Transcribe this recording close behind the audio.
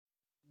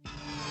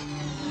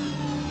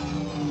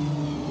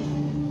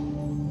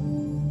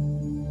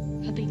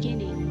A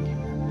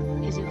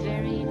beginning is a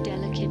very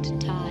delicate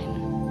time.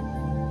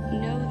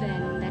 Know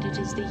then that it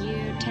is the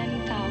year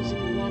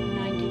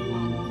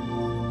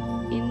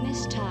 10,191. In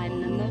this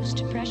time, the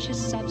most precious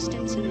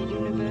substance in the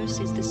universe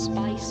is the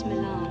spice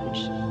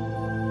melange.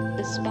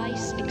 The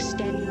spice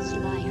extends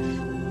life.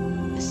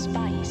 The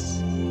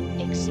spice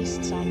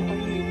exists on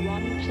only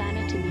one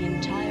planet in the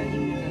entire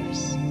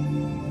universe.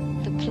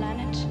 The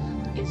planet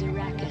is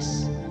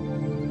Arrakis,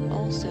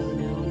 also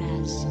known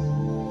as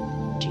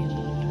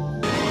Dune.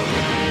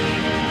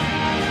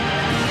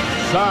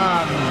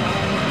 Son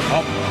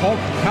of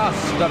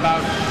podcast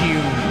about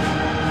Dune.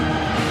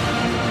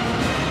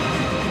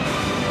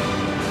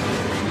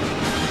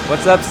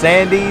 What's up,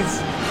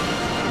 Sandies?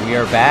 We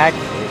are back.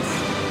 It's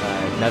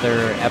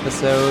another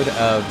episode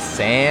of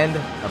Sand,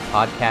 a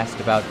podcast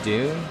about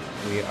Dune.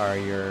 We are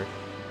your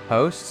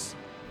hosts.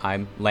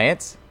 I'm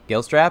Lance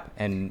Gilstrap,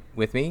 and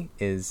with me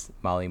is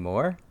Molly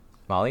Moore.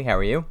 Molly, how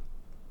are you?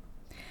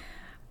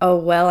 Oh,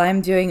 well,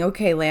 I'm doing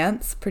okay,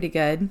 Lance. Pretty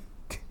good.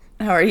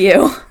 How are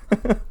you?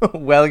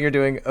 Well, you're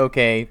doing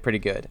okay, pretty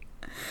good.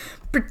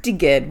 Pretty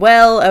good.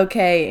 Well,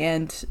 okay,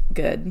 and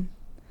good.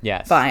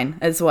 Yes. Fine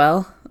as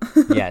well.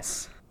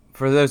 Yes.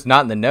 For those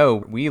not in the know,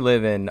 we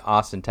live in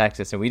Austin,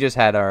 Texas, and we just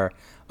had our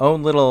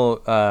own little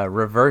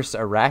reverse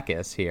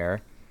Arrakis here.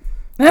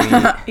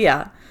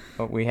 Yeah.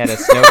 We had a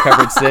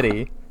snow-covered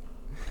city.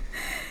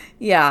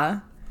 Yeah.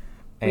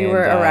 We And,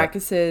 were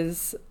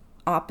Arrakis's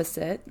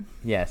opposite.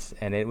 Yes,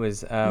 and it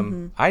was,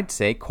 I'd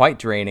say, quite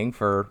draining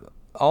for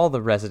all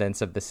the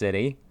residents of the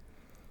city.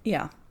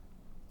 Yeah.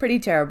 Pretty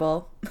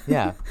terrible.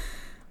 Yeah.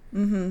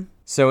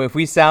 So if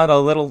we sound a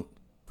little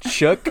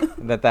shook,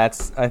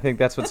 I think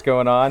that's what's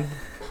going on.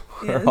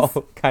 We're Yes.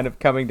 all kind of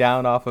coming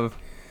down off of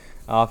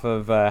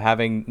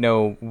having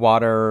no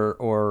water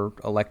or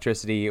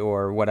electricity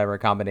or whatever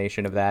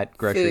combination of that.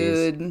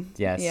 Groceries. Food.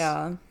 Yes.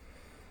 Yeah.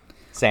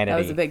 Sanity. That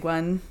was a big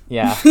one.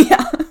 Yeah.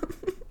 Yeah.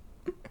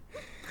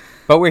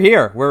 But we're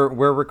here.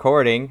 We're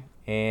recording,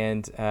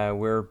 and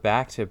we're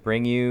back to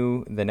bring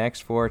you the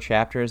next 4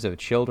 chapters of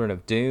Children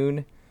of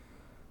Dune.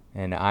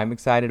 And I'm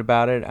excited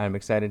about it. I'm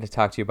excited to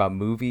talk to you about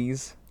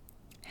movies.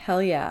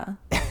 Hell yeah.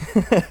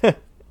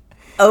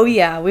 Oh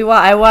yeah.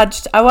 I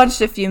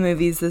watched a few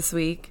movies this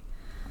week.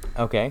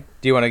 Okay.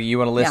 Do you want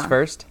to list Yeah.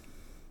 first?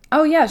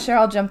 Oh yeah, sure.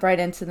 I'll jump right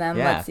into them.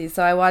 Yeah. Let's see.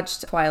 So I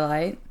watched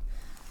Twilight,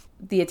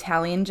 The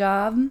Italian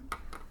Job,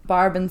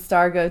 Barb and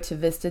Star Go to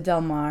Vista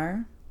Del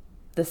Mar,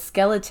 The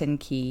Skeleton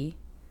Key,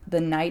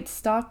 The Night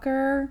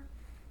Stalker,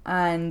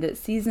 and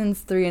seasons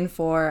 3 and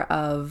 4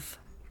 of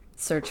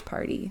Search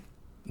Party.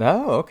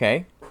 Oh,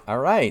 okay. All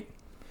right.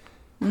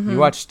 You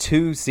watched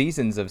 2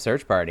 seasons of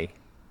Search Party.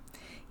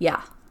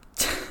 Yeah.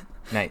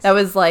 Nice. That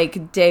was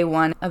like day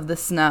 1 of the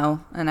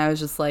snow, and I was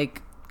just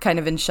like kind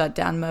of in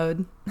shutdown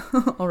mode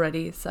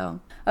already. So,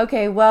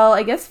 okay, well,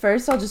 I guess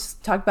first I'll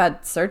just talk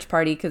about Search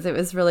Party because it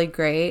was really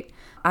great.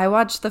 I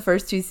watched the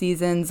first 2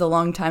 seasons a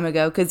long time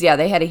ago because, yeah,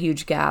 they had a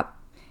huge gap.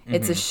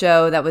 It's a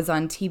show that was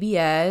on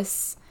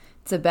TBS.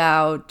 It's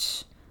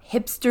about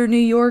hipster New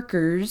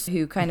Yorkers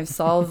who kind of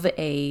solve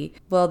they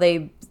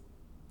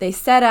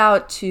set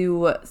out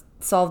to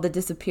solve the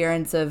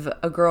disappearance of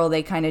a girl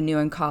they kind of knew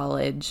in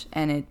college,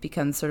 and it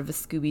becomes sort of a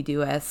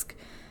Scooby-Doo-esque,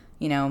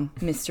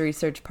 mystery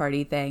search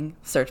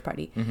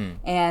party.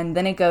 And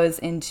then it goes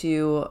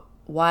into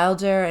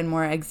wilder and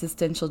more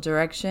existential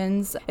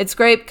directions. It's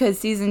great because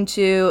season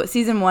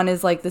 1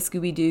 is like the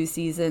Scooby-Doo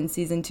season.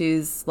 Season 2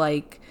 is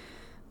like,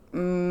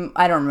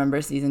 I don't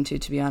remember season 2,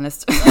 to be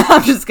honest.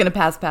 I'm just going to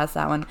pass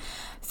that one.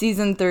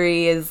 Season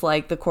 3 is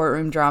like the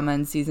courtroom drama,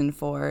 and season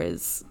 4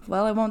 is,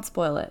 well, I won't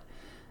spoil it,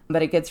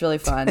 but it gets really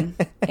fun.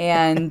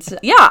 And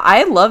yeah,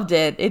 I loved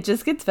it. It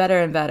just gets better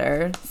and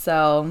better.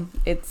 So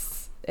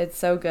it's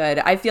so good.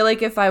 I feel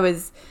like if I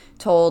was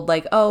told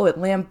like, oh, it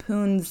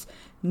lampoons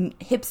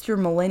hipster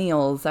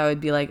millennials, I would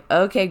be like,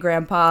 okay,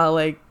 grandpa,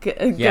 like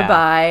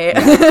goodbye.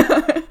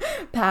 Yeah.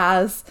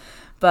 Pass.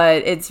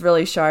 But it's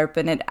really sharp,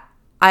 and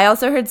I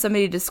also heard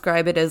somebody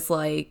describe it as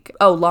like,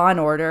 Law and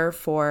Order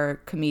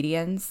for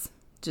comedians,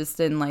 just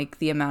in like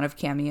the amount of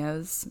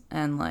cameos,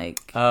 and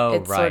like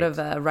it's sort of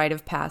a rite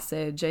of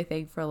passage, I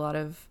think, for a lot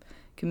of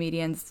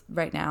comedians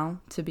right now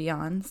to be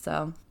on.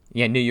 So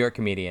yeah, New York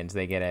comedians,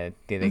 they get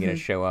to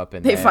show up,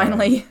 and they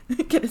finally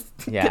get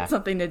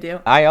something to do.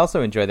 I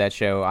also enjoyed that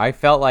show. I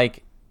felt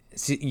like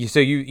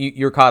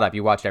you're caught up.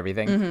 You watched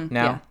everything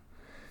now. Yeah.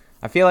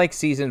 I feel like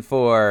season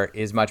 4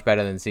 is much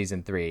better than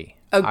season 3.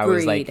 Agreed. I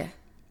was like,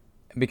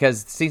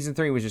 because season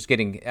 3 was just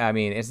getting, I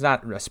mean, it's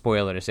not a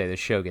spoiler to say the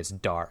show gets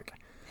dark.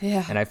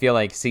 Yeah. And I feel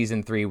like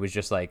season 3 was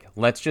just like,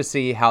 let's just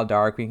see how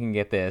dark we can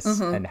get this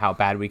and how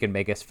bad we can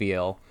make us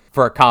feel.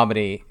 For a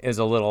comedy is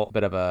a little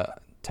bit of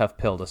a tough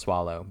pill to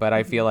swallow. But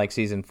I feel like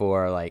season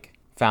 4 like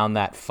found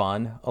that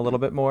fun a little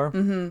bit more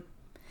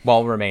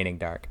while remaining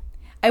dark.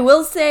 I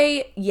will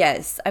say,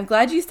 yes, I'm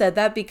glad you said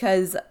that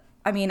because,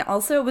 I mean,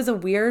 also it was a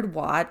weird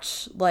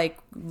watch, like,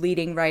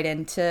 leading right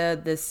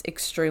into this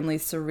extremely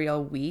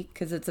surreal week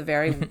because it's a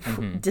very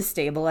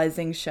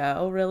destabilizing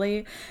show,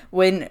 really.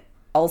 When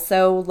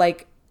also,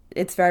 like,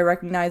 it's very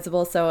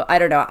recognizable. So I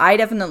don't know. I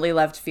definitely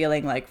left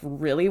feeling like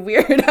really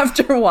weird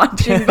after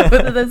watching both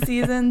of the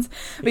seasons.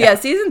 But yeah,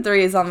 season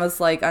 3 is almost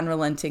like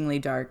unrelentingly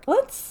dark.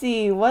 Let's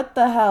see. What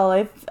the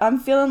hell? I'm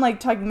feeling like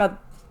talking about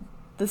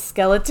The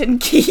Skeleton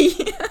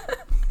Key.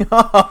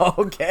 Oh,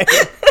 okay.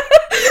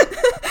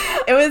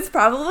 It was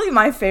probably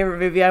my favorite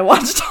movie I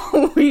watched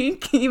all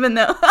week, even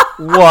though...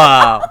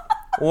 Wow.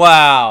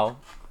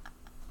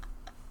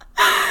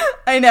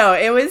 I know,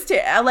 it was...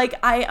 like,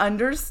 I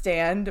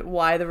understand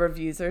why the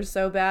reviews are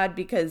so bad,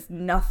 because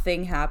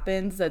nothing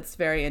happens that's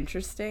very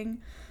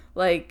interesting.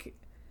 Like,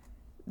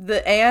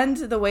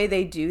 the way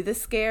they do the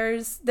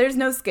scares, there's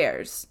no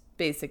scares,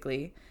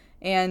 basically.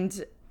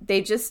 And they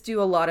just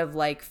do a lot of,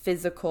 like,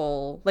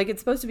 physical... Like,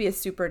 it's supposed to be a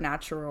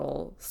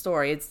supernatural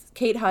story.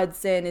 Kate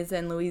Hudson is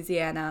in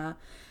Louisiana,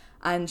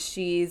 and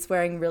she's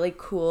wearing really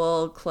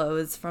cool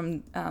clothes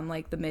from,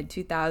 like, the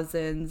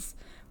mid-2000s,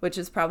 which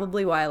is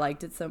probably why I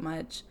liked it so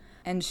much.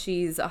 And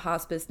she's a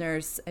hospice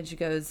nurse, and she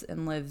goes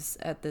and lives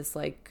at this,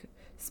 like,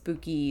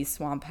 spooky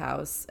swamp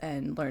house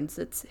and learns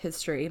its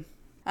history.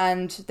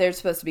 And there's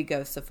supposed to be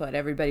ghosts afoot.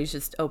 Everybody's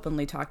just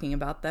openly talking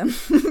about them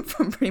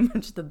from pretty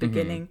much the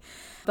beginning.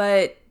 Mm-hmm.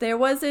 But there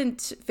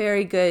wasn't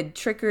very good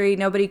trickery.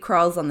 Nobody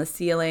crawls on the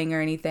ceiling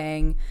or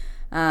anything.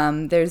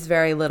 There's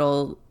very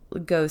little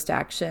ghost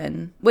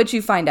action, which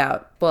you find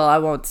out. Well, I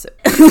won't.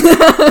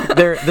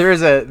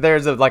 there's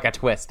a like a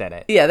twist in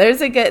it. Yeah,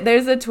 there's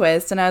a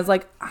twist, and I was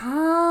like,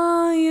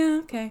 oh yeah,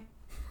 okay.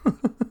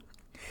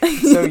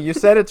 So you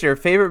said it's your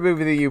favorite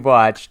movie that you've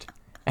watched,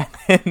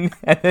 and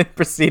then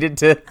proceeded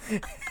to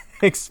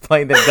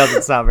explain that it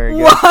doesn't sound very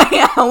good.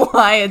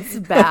 Why it's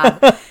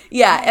bad.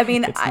 Yeah, I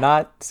mean, it's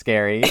not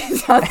scary.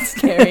 It's not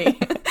scary.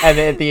 And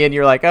then at the end,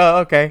 you're like, oh,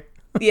 okay.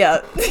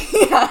 Yeah.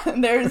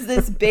 There's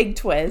this big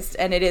twist,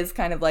 and it is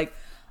kind of like,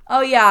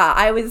 oh yeah,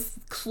 I was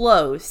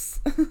close.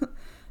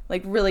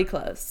 Like really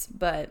close,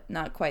 but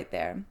not quite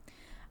there.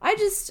 I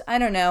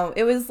don't know.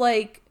 It was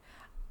like,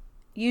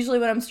 usually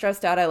when I'm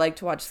stressed out, I like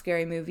to watch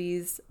scary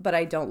movies, but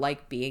I don't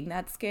like being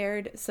that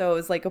scared. So it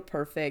was like a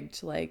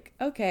perfect, like,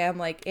 okay, I'm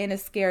like in a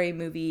scary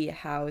movie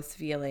house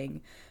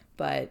feeling,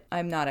 but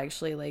I'm not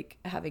actually like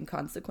having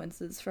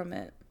consequences from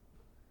it.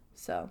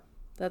 So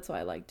that's why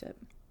I liked it.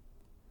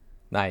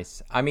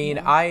 Nice. I mean,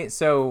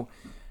 so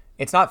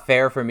it's not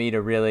fair for me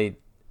to really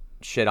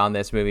shit on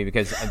this movie,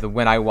 because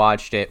when I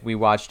watched it, we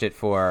watched it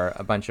for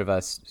a bunch of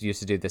us used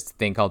to do this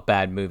thing called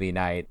Bad Movie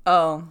Night.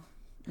 Oh.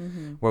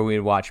 Mm-hmm. Where we'd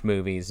watch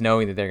movies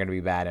knowing that they're going to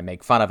be bad and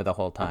make fun of it the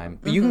whole time.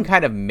 But you can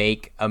kind of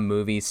make a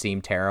movie seem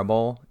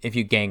terrible if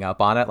you gang up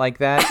on it like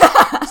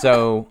that.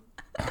 so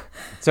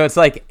it's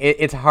like,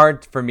 it's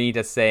hard for me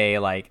to say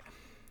like,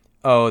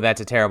 oh, that's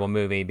a terrible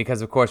movie,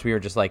 because of course we were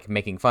just like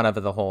making fun of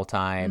it the whole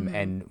time,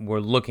 and we're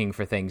looking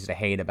for things to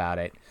hate about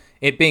it.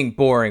 It being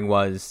boring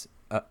was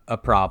a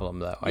problem,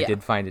 though. Yeah. I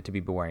did find it to be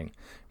boring.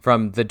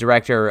 From the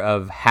director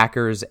of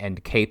Hackers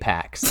and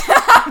K-Pax.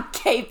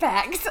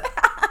 K-Pax.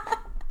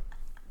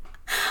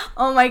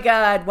 Oh my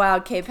god! Wow,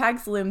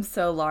 K-Pax looms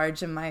so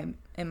large in my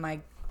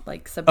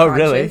like subconscious. Oh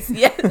really?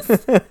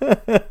 Yes.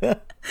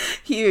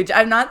 Huge.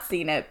 I've not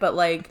seen it, but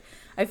like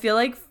I feel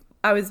like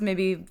I was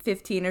maybe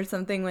 15 or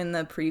something when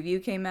the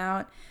preview came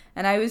out,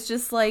 and I was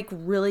just like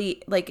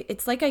really like,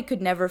 it's like I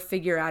could never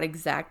figure out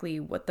exactly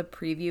what the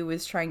preview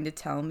was trying to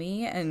tell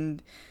me,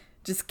 and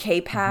just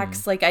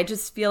K-Pax, like I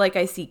just feel like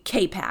I see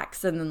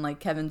K-Pax and then like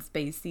Kevin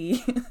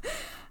Spacey.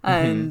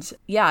 And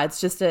yeah,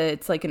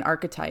 it's like an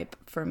archetype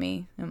for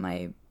me in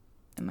my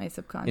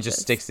subconscious. It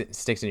just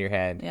sticks in your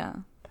head. Yeah.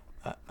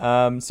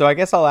 So I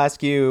guess I'll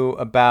ask you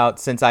about,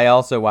 since I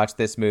also watched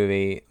this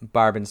movie,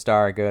 Barb and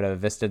Star Go to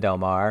Vista Del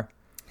Mar.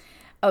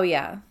 Oh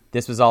yeah.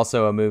 This was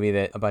also a movie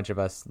that a bunch of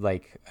us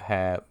like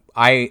had.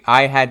 I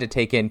had to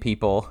take in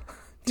people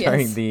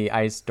during the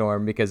ice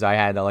storm because I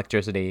had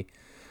electricity.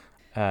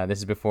 This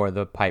is before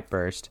the pipe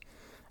burst.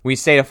 We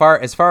stayed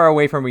as far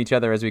away from each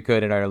other as we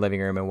could in our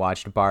living room and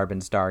watched Barb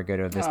and Star Go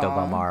to Vista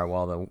Del Mar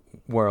while the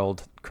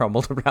world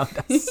crumbled around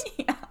us.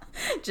 Yeah.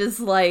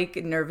 Just like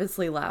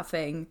nervously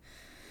laughing.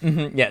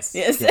 Mm-hmm. Yes.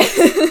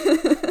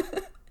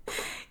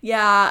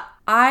 Yeah,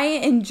 I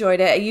enjoyed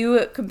it.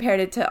 You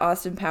compared it to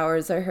Austin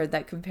Powers. I heard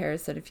that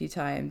comparison a few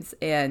times.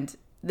 And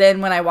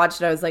then when I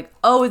watched it, I was like,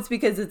 oh, it's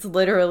because it's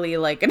literally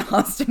like an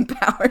Austin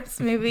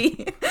Powers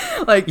movie.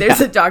 Like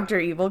there's a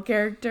Dr. Evil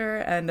character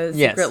and a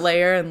secret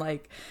layer, and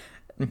like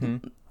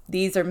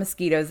these are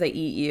mosquitoes that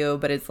eat you,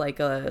 but it's like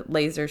a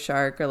laser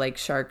shark or like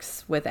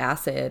sharks with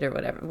acid or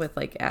whatever with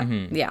like,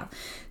 yeah.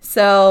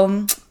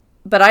 So,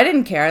 but I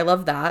didn't care. I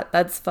love that.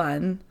 That's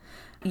fun.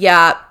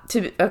 Yeah,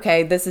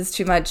 this is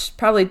too much.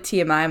 Probably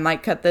TMI, I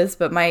might cut this,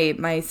 but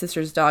my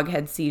sister's dog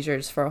had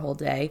seizures for a whole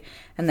day,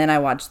 and then I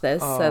watched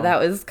this, so that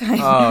was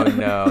kind of... Oh,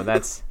 no,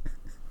 that's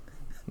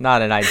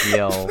not an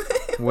ideal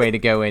way to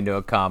go into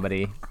a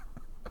comedy.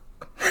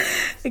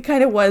 It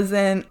kind of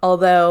wasn't,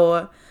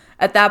 although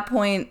at that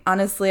point,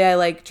 honestly, I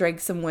like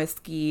drank some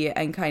whiskey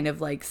and kind of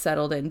like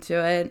settled into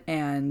it,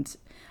 and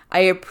I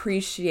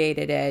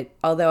appreciated it,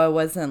 although I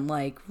wasn't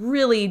like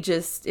really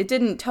it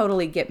didn't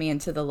totally get me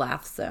into the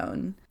laugh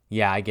zone.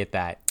 Yeah, I get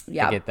that.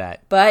 Yeah. I get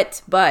that.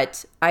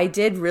 But I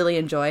did really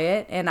enjoy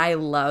it, and I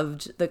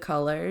loved the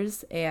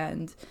colors,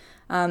 and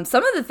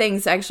some of the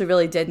things actually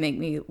really did make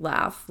me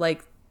laugh.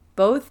 Like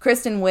both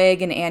Kristen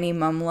Wiig and Annie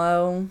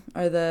Mumlow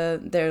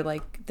they're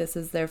like, this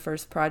is their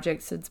first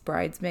project since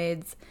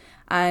Bridesmaids,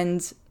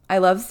 and I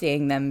love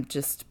seeing them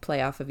just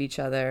play off of each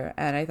other,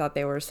 and I thought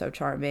they were so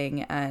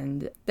charming,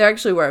 and there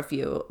actually were a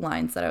few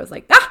lines that I was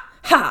like, ah,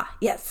 ha,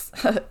 yes,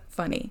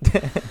 funny.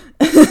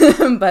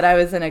 But I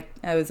was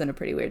in a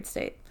pretty weird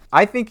state.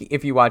 I think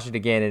if you watch it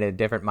again in a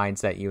different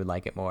mindset, you would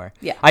like it more.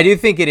 Yeah. I do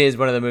think it is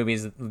one of the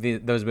movies,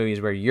 those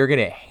movies where you're going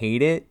to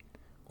hate it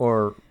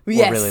or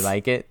really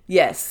like it.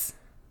 Yes.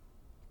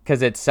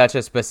 Because it's such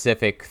a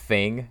specific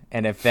thing.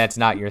 And if that's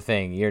not your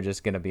thing, you're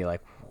just going to be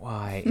like,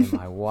 why am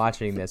I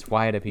watching this?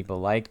 Why do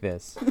people like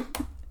this?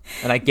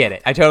 And I get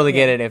it. I totally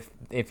get it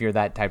if you're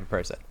that type of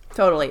person.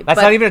 Totally. That's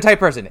not even a type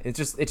person. It's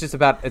just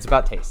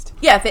about taste.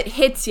 Yeah, if it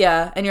hits you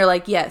and you're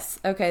like, yes,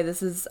 okay,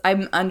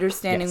 I'm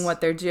understanding Yes.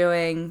 what they're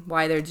doing,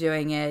 why they're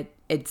doing it.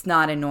 It's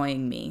not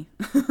annoying me.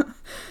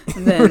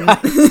 Then,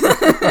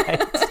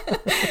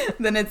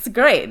 then it's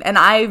great. And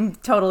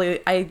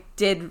I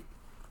did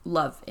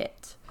love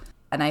it.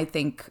 And I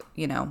think,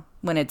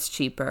 when it's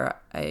cheaper,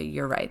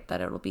 you're right that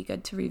it'll be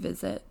good to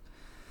revisit.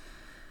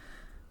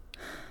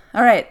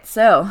 All right,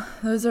 so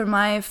those are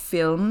my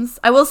films.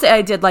 I will say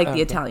I did like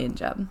The Italian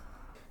Job.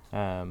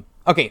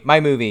 Okay, my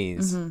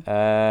movies.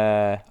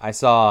 I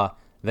saw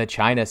The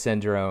China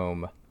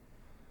Syndrome.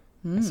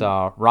 I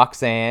saw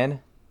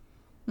Roxanne.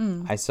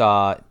 I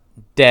saw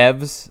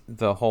Devs,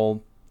 the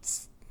whole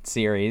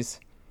series.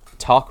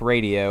 Talk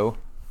Radio.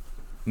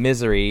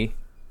 Misery.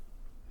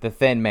 The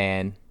Thin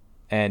Man.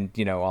 And,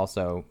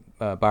 also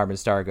Barb and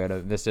Star go to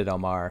Vista Del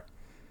Mar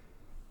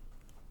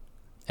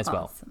as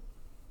well.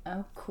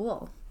 Oh,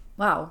 cool.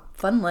 Wow,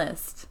 fun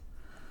list.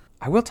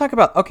 I will talk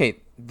about,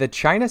 The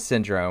China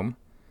Syndrome,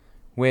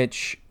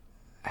 which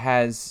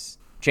has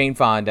Jane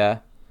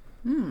Fonda,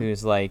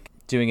 who's like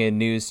doing a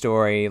news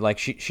story. Like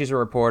she's a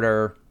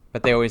reporter,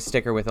 but they always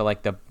stick her with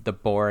the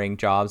boring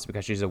jobs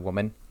because she's a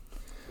woman.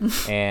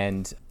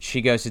 And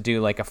she goes to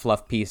do like a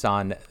fluff piece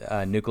on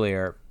a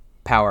nuclear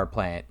power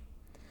plant.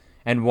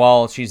 And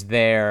while she's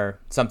there,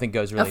 something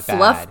goes really bad. A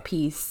fluff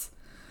piece?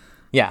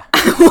 Yeah.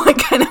 What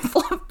kind of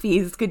fluff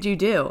piece could you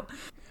do?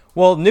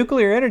 Well,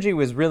 nuclear energy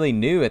was really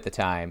new at the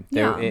time.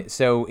 Yeah.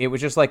 So it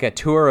was just like a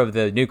tour of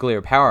the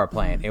nuclear power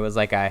plant. It was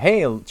like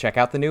hey, check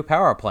out the new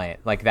power plant.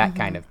 Like that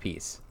kind of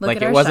piece. Look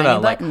at it our wasn't shiny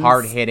a like buttons.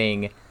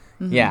 hard-hitting.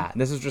 Yeah,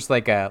 this was just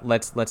like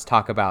let's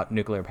talk about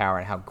nuclear power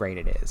and how great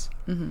it is.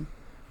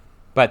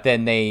 But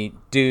then they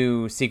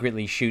do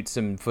secretly shoot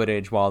some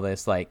footage while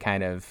this like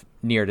kind of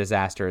near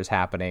disaster is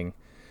happening.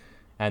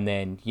 And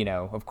then,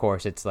 of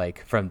course, it's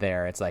like from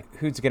there, it's like,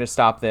 who's going to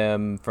stop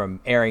them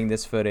from airing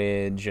this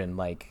footage? And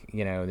like,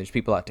 there's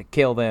people out to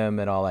kill them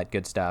and all that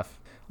good stuff.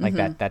 Like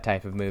that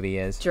type of movie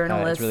is.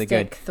 Journalistic it's really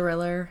good.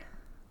 thriller.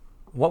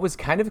 What was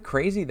kind of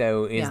crazy,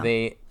 though, is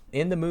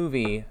in the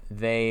movie,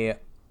 they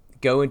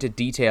go into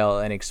detail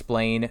and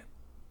explain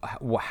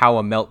how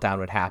a meltdown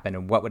would happen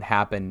and what would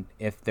happen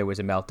if there was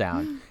a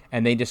meltdown.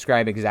 And they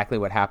describe exactly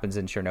what happens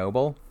in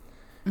Chernobyl.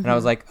 And I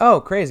was like, oh,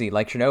 crazy,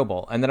 like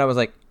Chernobyl. And then I was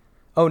like,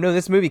 oh, no,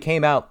 this movie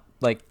came out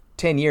like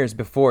 10 years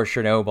before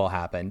Chernobyl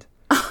happened.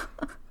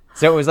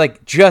 So it was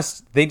like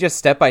they just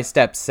step by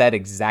step said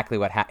exactly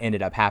what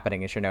ended up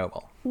happening in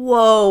Chernobyl.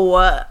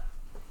 Whoa.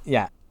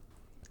 Yeah.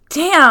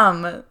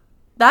 Damn.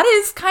 That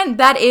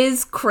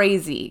is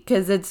crazy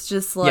because it's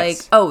just like,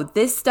 Yes. oh,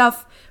 this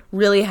stuff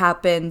really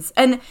happens.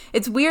 And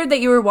it's weird that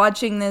you were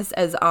watching this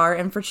as our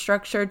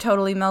infrastructure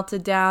totally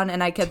melted down,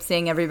 and I kept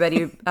seeing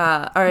everybody, or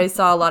I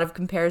saw a lot of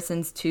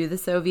comparisons to the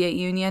Soviet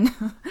Union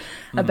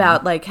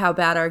about like how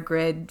bad our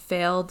grid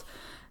failed.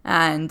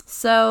 And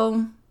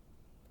so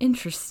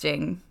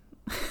interesting.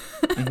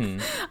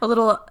 A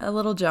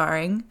little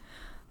jarring.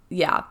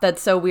 Yeah,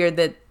 that's so weird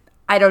that,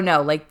 I don't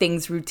know, like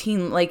things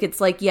routine, like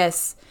it's like,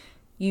 yes,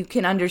 you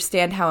can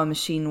understand how a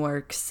machine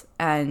works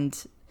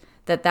and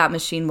that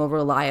machine will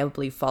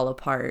reliably fall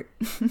apart.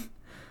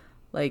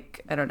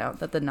 Like, I don't know,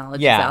 that the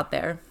knowledge is out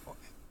there.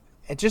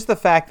 It's just the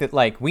fact that,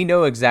 like, we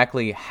know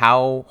exactly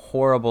how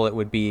horrible it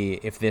would be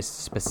if this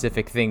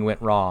specific thing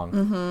went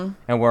wrong.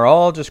 And we're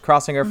all just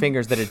crossing our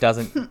fingers that it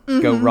doesn't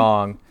go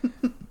wrong.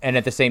 And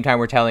at the same time,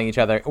 we're telling each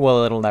other,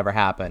 well, it'll never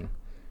happen.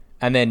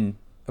 And then,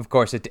 of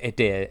course, it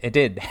did. It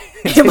did.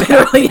 It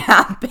literally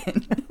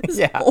happened. It's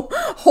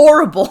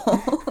horrible.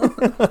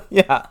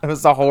 Yeah, it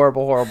was a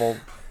horrible, horrible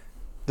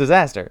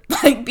disaster.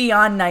 Like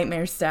beyond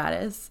nightmare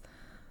status.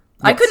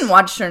 Yes. I couldn't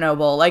watch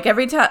Chernobyl. Like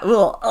every time,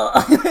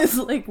 it was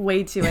like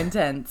way too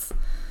intense.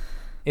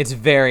 It's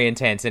very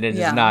intense, and it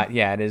is not.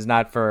 Yeah, it is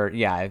not for.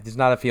 Yeah, it's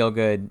not a feel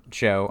good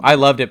show. I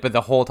loved it, but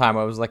the whole time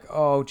I was like,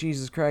 "Oh,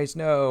 Jesus Christ,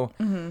 no!"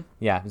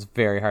 Yeah, it was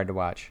very hard to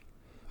watch.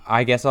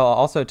 I guess I'll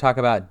also talk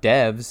about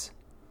Devs.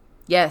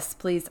 Yes,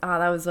 please.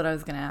 That was what I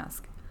was going to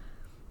ask.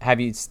 Have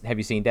you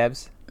seen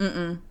Devs?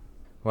 Mm-mm.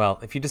 Well,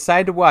 if you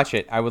decide to watch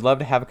it, I would love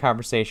to have a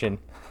conversation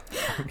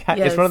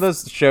It's one of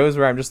those shows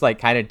where I'm just like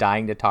kind of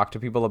dying to talk to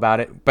people about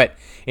it, but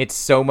it's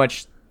so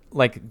much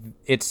like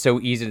it's so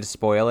easy to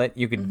spoil it.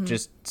 You could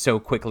just so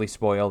quickly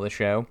spoil the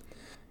show.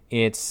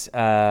 It's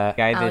a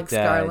guy Alex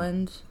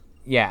Garland.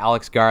 Yeah,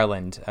 Alex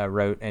Garland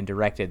wrote and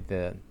directed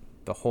the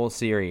whole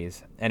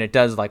series, and it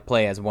does like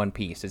play as one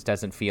piece. It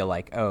doesn't feel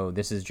like, oh,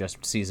 this is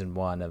just season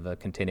 1 of a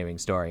continuing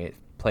story. It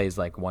plays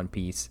like one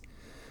piece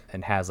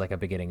and has like a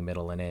beginning,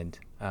 middle, and end,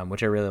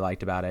 which I really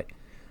liked about it.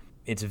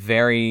 It's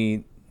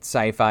very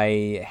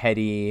sci-fi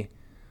heady,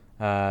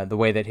 the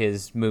way that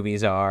his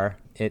movies are.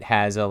 It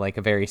has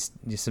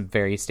some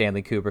very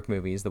Stanley Kubrick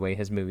movies, the way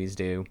his movies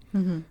do.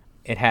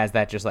 It has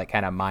that just like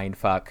kind of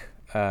mindfuck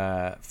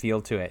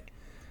feel to it.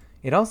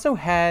 It also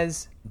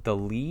has the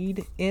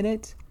lead in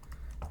it.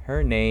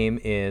 Her name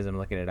is, I'm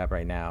looking it up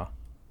right now,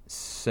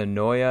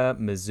 Sonoya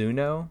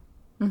Mizuno.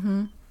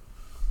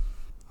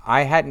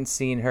 I hadn't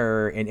seen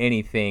her in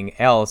anything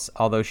else,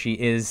 although she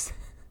is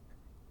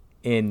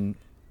in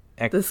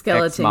The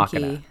Skeleton Ex Key.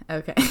 Machina.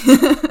 Okay.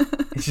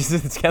 She's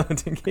in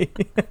Skeleton Key.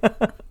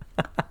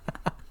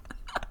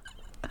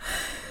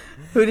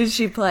 Who did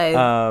she play?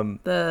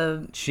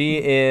 She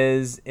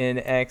is in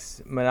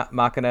Ex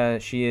Machina.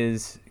 She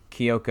is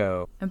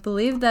Kyoko. I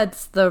believe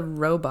that's the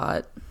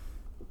robot.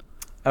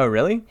 Oh,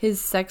 really?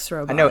 His sex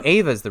robot. I know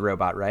Ava's the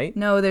robot, right?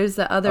 No, there's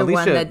the other Alicia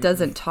one that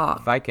doesn't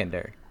talk.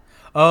 Vikander.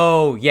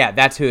 Oh, yeah,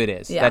 that's who it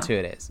is. Yeah. That's who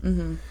it is.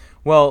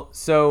 Well,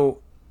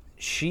 so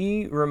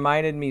she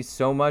reminded me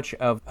so much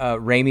of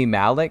Rami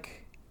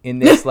Malek in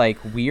this like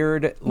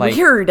weird, like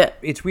Weird.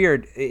 It's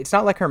weird. It's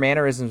not like her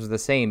mannerisms are the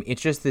same.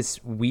 It's just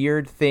this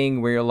weird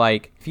thing where you're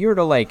like, if you were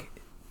to like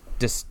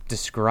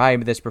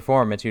describe this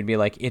performance, you'd be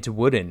like, it's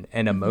wooden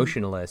and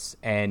emotionless,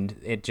 and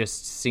it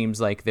just seems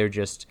like they're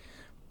just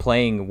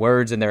playing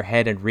words in their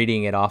head and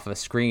reading it off a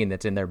screen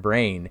that's in their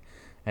brain,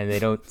 and they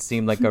don't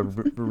seem like a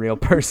real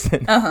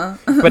person.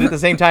 But at the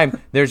same time,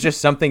 there's just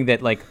something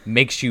that like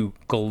makes you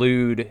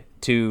glued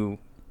to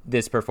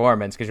this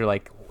performance because you're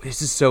like,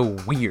 this is so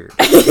weird.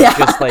 It's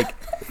just like,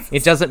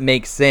 it doesn't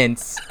make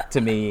sense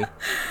to me.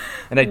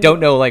 And I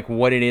don't know like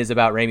what it is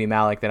about Rami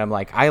Malek that I'm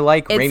like, I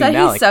like Rami Malek. It's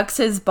that he sucks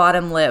his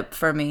bottom lip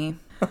for me.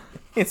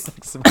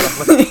 It's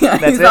like Yeah,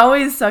 he's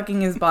always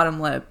sucking his bottom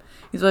lip.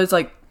 He's always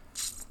like,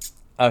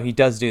 oh, he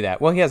does do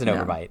that. Well, he has an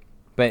overbite,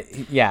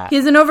 but yeah, he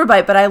has an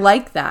overbite, but I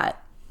like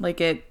that.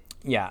 Like it.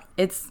 Yeah,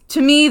 It's,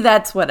 to me,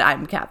 that's what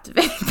I'm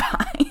captivated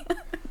by.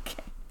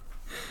 Okay.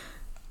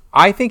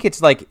 I think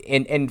it's like,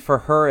 and for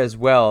her as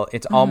well,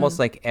 it's almost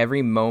like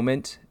every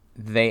moment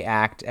they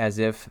act as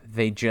if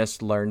they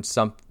just learned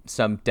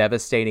some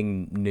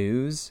devastating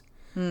news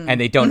and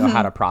they don't know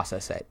how to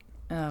process it.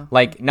 Oh.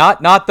 Like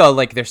not though,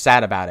 like they're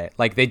sad about it.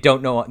 Like they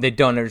don't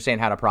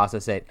understand how to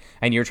process it,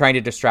 and you're trying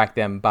to distract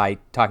them by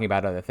talking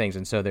about other things,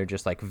 and so they're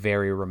just like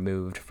very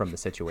removed from the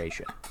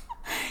situation.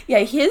 Yeah,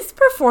 his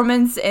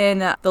performance in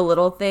The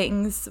Little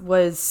Things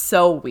was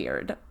so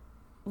weird.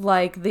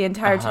 Like the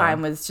entire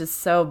time was just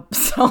so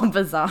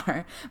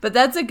bizarre. But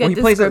that's a good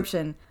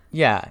description.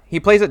 He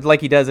plays it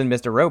like he does in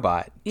Mr.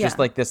 Robot. Yeah. Just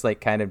like this,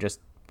 like kind of just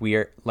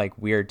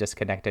weird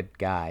disconnected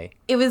guy.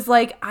 It was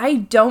like, I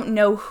don't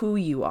know who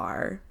you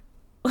are.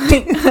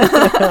 Like,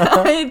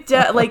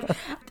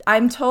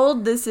 I'm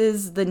told this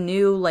is the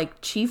new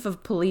like chief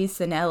of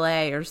police in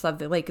LA or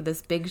something, like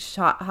this big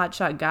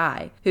hotshot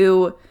guy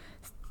who,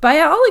 by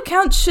all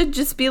accounts, should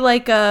just be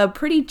like a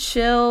pretty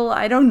chill,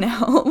 I don't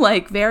know,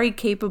 like very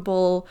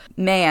capable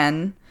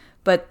man.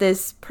 But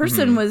this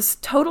person was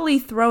totally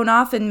thrown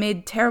off and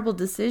made terrible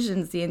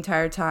decisions the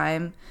entire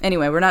time.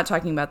 Anyway, we're not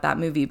talking about that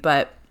movie,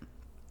 but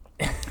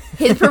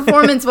his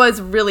performance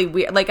was really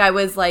weird. Like, I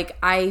was like,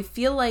 I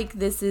feel like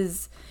this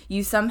is,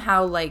 you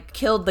somehow like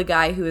killed the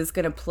guy who is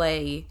going to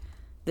play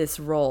this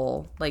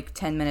role like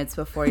 10 minutes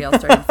before y'all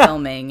started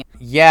filming.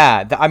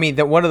 Yeah,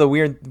 one of the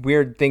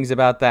weird things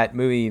about that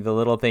movie, The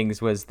Little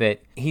Things, was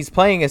that he's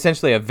playing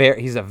essentially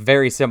he's a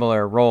very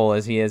similar role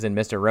as he is in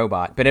Mr.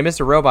 Robot. But in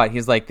Mr. Robot,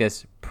 he's like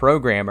this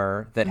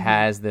programmer that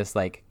has this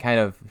like kind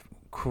of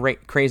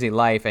crazy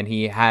life, and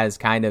he has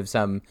kind of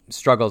some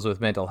struggles with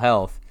mental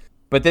health.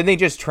 But then they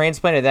just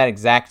transplanted that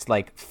exact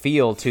like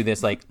feel to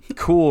this like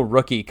cool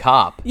rookie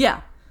cop.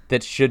 Yeah.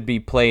 That should be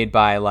played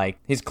by like,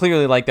 he's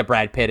clearly like the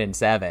Brad Pitt in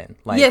Seven.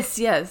 Like,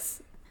 Yes.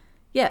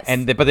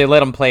 But they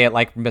let him play it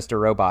like Mr.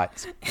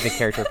 Robot, the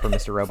character from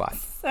Mr. Robot.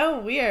 So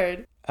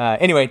weird.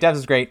 Anyway, Devs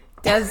is great.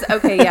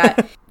 Okay, yeah.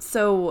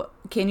 So,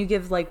 can you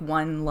give like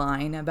one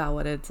line about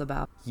what it's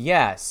about?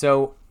 Yeah,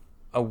 so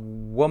a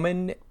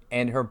woman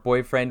and her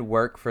boyfriend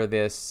work for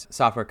this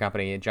software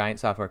company, a giant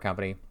software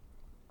company,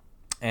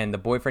 and the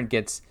boyfriend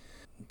gets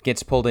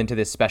pulled into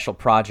this special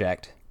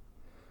project,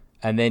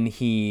 and then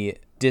he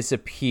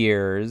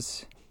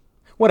disappears.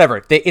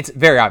 Whatever. It's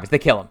very obvious. They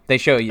kill him. They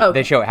show you. Okay.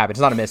 They show it happen. It's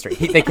not a mystery.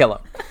 They kill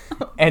him,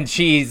 and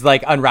she's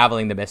like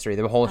unraveling the mystery.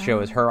 The whole show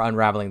is her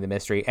unraveling the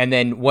mystery, and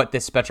then what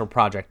this special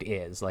project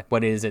is. Like,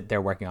 what is it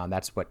they're working on?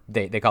 That's what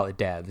they call it,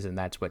 Devs, and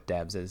that's what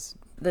Devs is.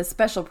 The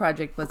special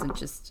project wasn't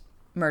just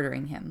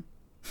murdering him.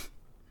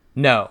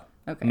 No.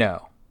 Okay.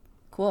 No.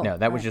 Cool. No,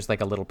 that was just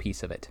like a little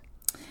piece of it.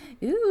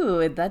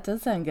 Ooh, that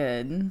does sound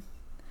good.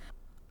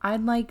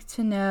 I'd like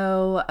to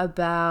know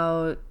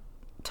about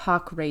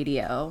talk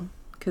radio,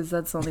 because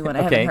that's the only one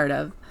I haven't heard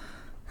of.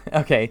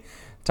 Okay.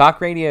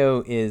 Talk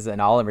Radio is an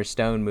Oliver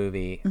Stone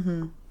movie,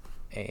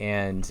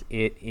 and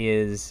it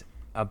is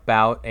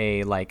about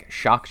a like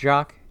shock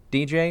jock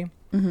DJ.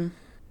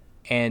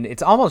 And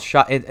it's almost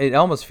it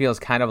almost feels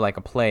kind of like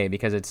a play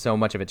because it's so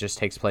much of it just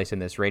takes place in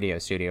this radio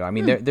studio. I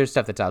mean, there's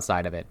stuff that's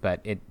outside of it,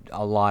 but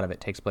a lot of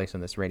it takes place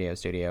in this radio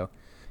studio.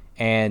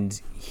 And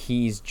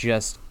he's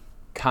just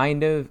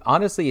kind of,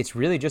 honestly, it's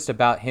really just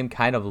about him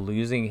kind of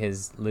losing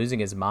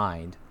his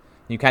mind.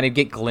 You kind of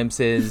get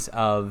glimpses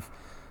of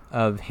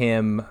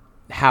him,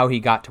 how he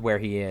got to where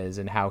he is,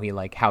 and how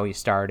he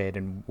started,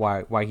 and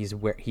why he's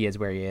where he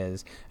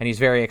is. And he's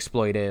very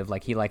exploitive.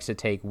 Like, he likes to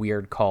take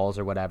weird calls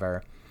or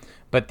whatever.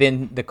 But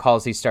then the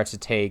calls he starts to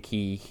take,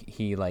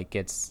 he like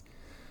gets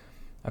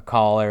a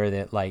caller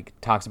that like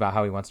talks about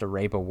how he wants to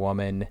rape a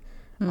woman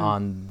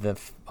on the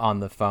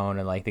phone,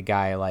 and like the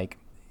guy, like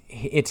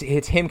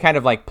it's him kind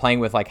of like playing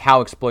with like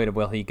how exploitive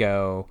will he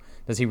go?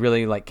 Does he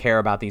really like care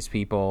about these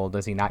people?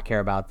 Does he not care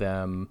about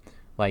them?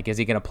 Like, is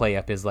he gonna play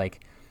up his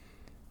like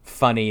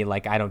funny,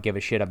 like I don't give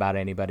a shit about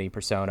anybody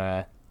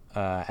persona?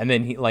 And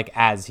then he, like,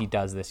 as he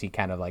does this, he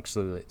kind of like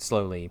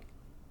slowly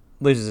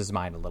loses his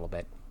mind a little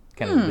bit,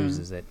 kind of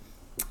loses it.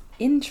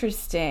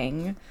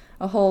 Interesting.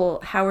 A whole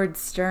Howard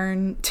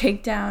Stern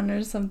takedown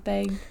or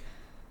something.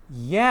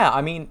 Yeah,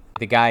 I mean,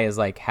 the guy is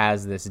like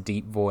has this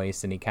deep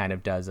voice, and he kind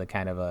of does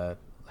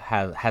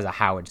has a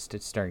Howard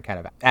Stern kind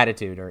of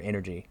attitude or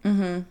energy,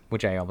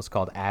 which I almost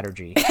called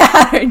addergy.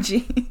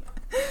 Addergy.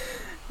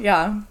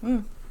 Yeah,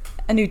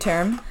 a new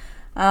term.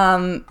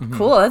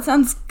 Cool. That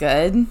sounds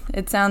good.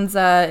 It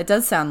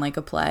does sound like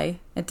a play.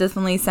 It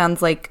definitely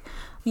sounds like,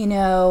 you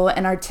know,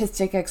 an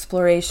artistic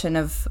exploration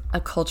of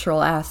a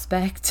cultural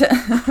aspect.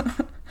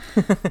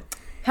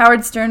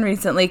 Howard Stern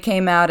recently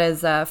came out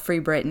as Free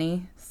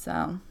Britney,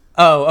 so.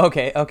 Oh,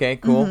 okay,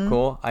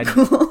 cool. I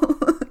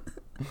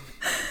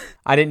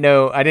didn't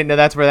know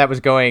that's where that was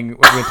going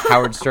with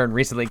Howard Stern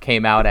recently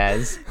came out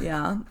as.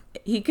 Yeah,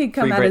 he could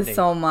come Free out Britney. as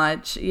so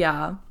much,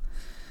 yeah.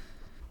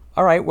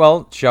 All right,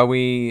 well, shall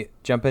we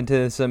jump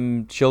into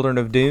some Children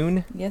of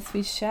Dune? Yes,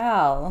 we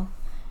shall.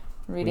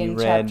 Reading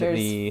we read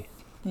chapters.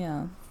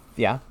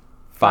 Yeah,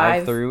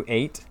 5 through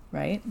 8.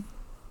 Right.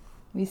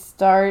 We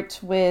start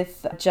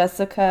with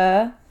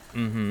Jessica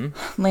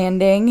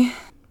landing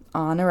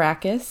on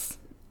Arrakis.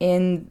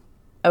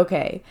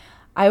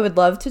 I would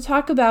love to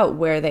talk about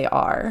where they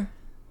are,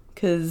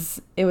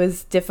 because it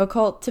was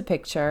difficult to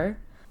picture.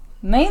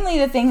 Mainly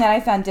the thing that I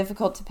found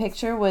difficult to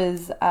picture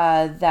was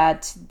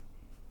that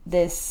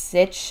this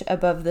sitch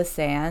above the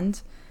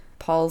sand,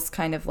 Paul's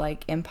kind of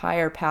like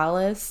Empire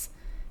Palace,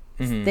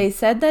 they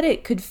said that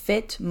it could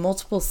fit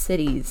multiple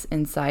cities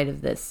inside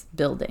of this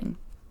building.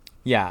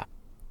 Yeah.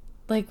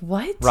 Like,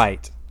 what?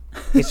 Right.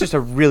 It's just a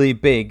really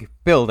big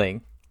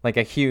building, like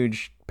a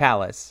huge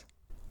palace.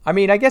 I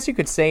mean, I guess you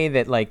could say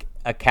that like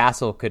a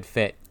castle could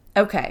fit,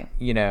 Okay.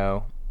 you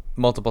know,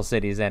 multiple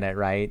cities in it,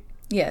 right?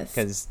 Yes.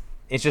 Because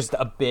it's just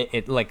a bit,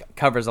 it like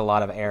covers a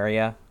lot of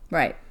area.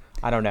 Right.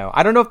 I don't know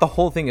if the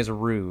whole thing is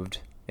roofed,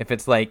 if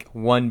it's like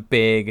one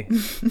big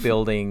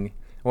building,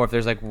 or if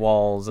there's like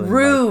walls. And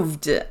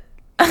Roofed.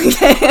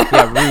 Like,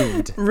 yeah,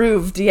 roofed.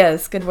 Roofed,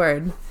 yes, good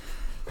word.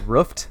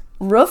 Roofed?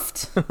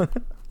 Roofed.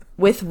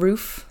 With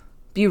roof.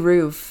 Be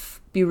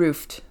roofed.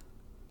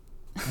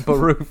 But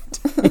roofed.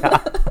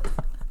 Yeah.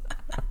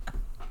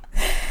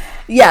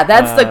 Yeah,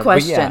 that's the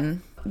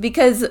question.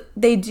 Because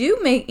they do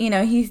make, you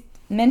know, he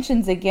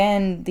mentions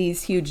again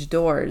these huge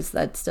doors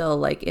that still,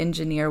 like,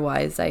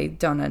 engineer-wise, I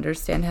don't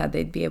understand how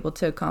they'd be able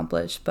to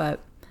accomplish. But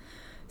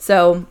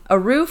so a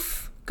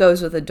roof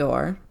goes with a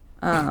door,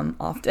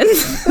 often.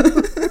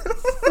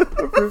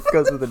 A roof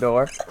goes with a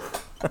door.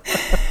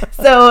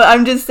 So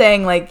I'm just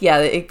saying, like, yeah,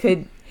 it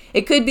could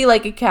be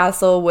like a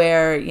castle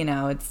where, you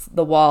know, it's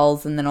the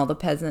walls and then all the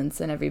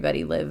peasants and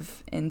everybody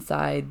live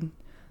inside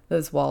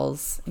those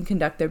walls and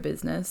conduct their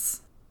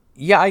business.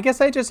 Yeah, I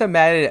guess I just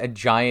imagined a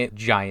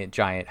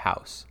giant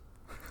house.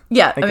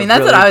 Yeah, like I mean,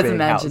 that's really what I was big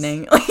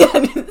imagining.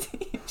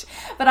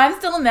 But I'm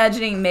still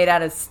imagining made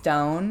out of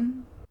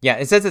stone. Yeah,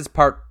 it says it's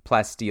part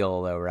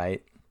plasteel, though,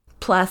 right?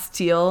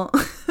 Plasteel.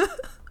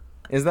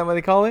 Isn't that what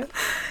they call it?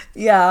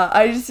 Yeah,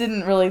 I just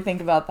didn't really think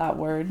about that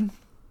word.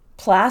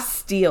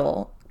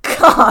 Plasteel.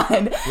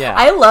 God. Yeah.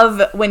 I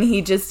love when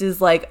he just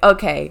is like,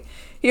 okay,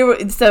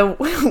 so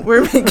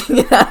we're making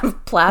it out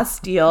of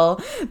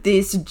plasteel,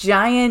 this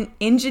giant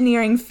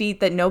engineering feat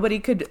that nobody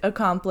could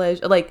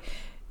accomplish, like,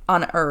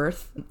 on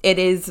Earth. It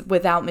is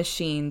without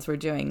machines we're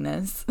doing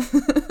this.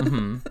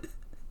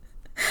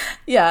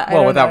 Yeah.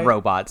 Well, without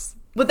robots.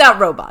 Without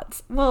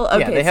robots. Well, okay.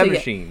 Yeah, they have so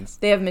machines.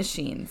 They have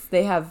machines.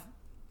 They have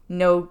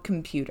no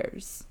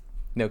computers.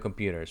 No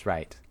computers,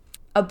 right.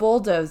 A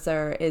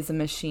bulldozer is a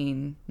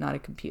machine, not a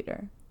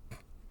computer.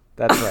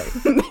 That's right.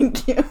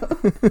 Thank you.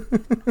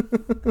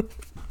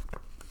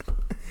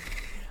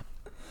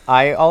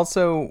 I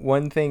also,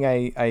 one thing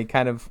I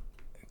kind of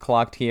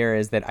clocked here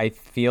is that I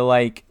feel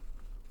like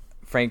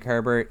Frank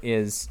Herbert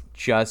is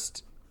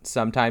just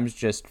sometimes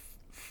just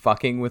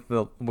fucking with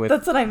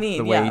that's what I mean.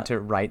 The way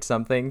to write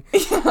something.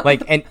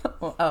 Like, and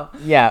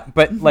yeah,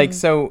 but like,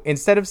 so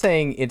instead of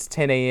saying it's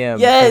 10 a.m.,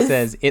 it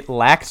says it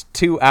lacked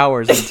 2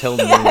 hours until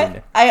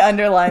noon. I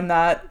underlined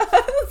that.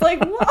 I was like,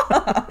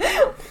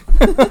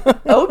 what?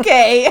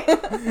 Okay.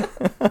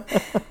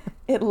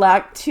 It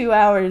lacked 2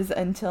 hours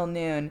until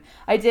noon.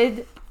 I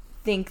did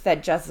think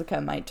that Jessica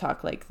might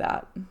talk like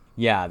that.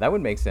 Yeah, that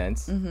would make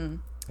sense. Mm-hmm.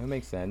 That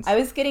makes sense. I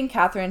was getting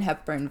Katharine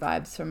Hepburn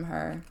vibes from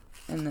her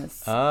in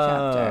this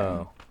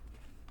chapter.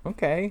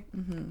 Okay.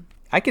 Mm-hmm.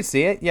 I could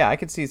see it. Yeah, I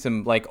could see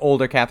some like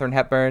older Katharine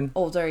Hepburn.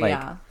 Older, like,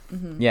 yeah.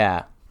 Mm-hmm.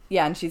 Yeah.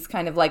 Yeah, and she's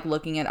kind of like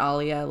looking at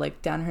Alia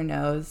like down her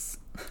nose.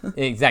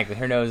 Exactly.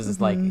 Her nose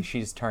is like,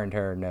 she's turned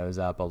her nose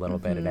up a little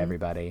bit at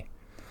everybody.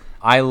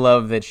 I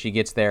love that she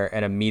gets there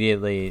and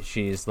immediately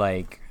she's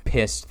like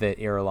pissed that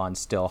Irulan's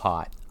still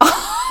hot.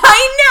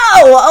 I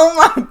know!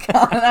 Oh my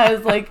god. I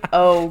was like,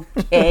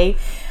 okay.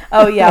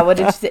 Oh yeah, what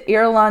did she say?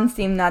 Irulan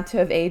seemed not to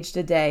have aged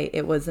a day.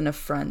 It was an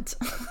affront.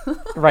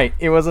 Right,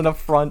 it was an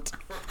affront.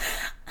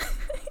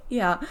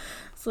 Yeah.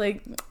 It's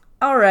like,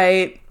 all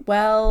right,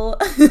 well,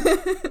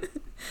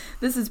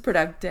 this is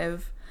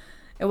productive.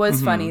 It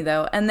was funny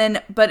though. And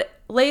then, but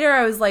later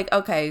I was like,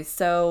 okay,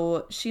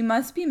 so she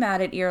must be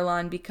mad at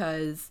Irulan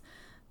because,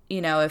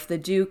 you know, if the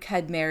Duke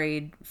had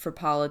married for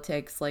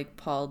politics like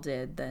Paul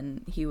did,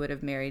 then he would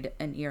have married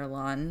an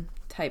Irulan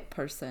type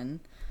person.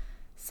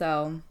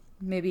 So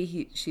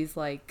maybe she's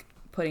like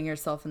putting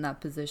herself in that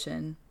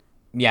position.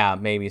 Yeah,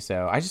 maybe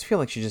so. I just feel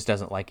like she just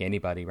doesn't like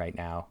anybody right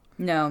now.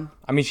 No.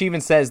 I mean, she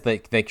even says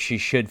that she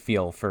should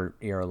feel for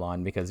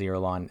Irulan because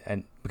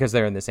because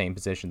they're in the same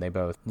position. They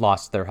both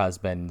lost their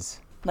husbands.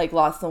 Like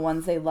lost the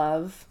ones they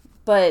love.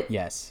 But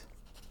yes.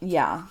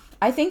 Yeah.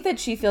 I think that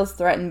she feels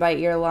threatened by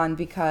Irulan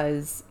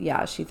because,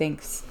 yeah, she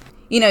thinks,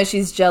 you know,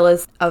 she's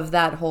jealous of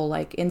that whole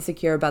like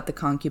insecure about the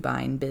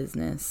concubine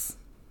business.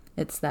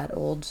 It's that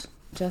old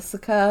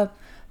Jessica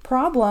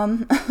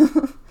problem.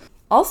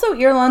 Also,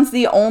 Irulan's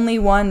the only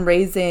one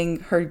raising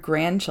her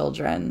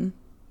grandchildren.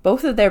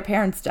 Both of their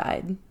parents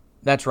died.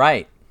 That's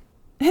right.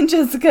 And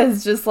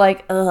Jessica's just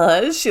like,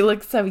 ugh, she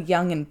looks so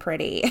young and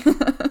pretty.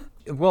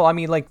 Well, I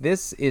mean, like,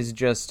 this is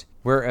just,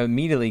 we're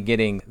immediately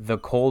getting the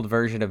cold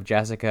version of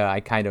Jessica I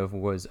kind of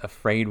was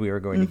afraid we were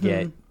going to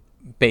get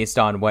based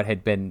on what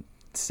had been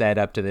said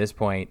up to this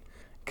point.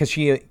 Because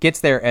she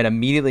gets there and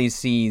immediately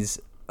sees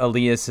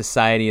Alia's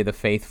Society of the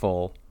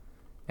Faithful.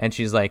 And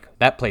she's like,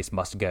 that place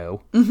must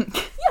go.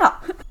 Yeah.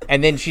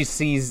 And then she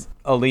sees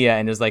Alia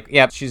and is like,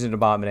 yeah, she's an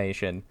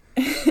abomination.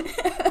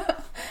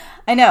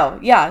 I know.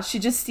 Yeah. She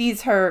just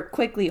sees her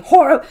quickly.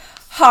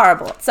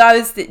 Horrible. So I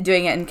was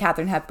doing it in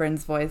Katharine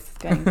Hepburn's voice.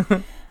 Going,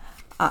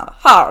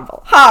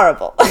 horrible.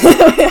 Horrible.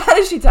 How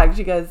does she talk?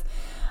 She goes,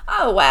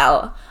 oh,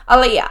 well,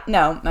 Alia.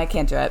 No, I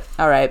can't do it.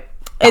 All right.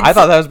 I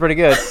thought that was pretty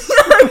good.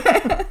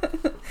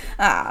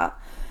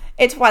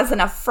 It was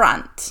an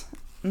affront.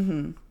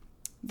 Mm-hmm.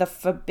 The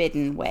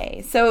forbidden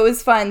way. So it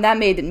was fun. That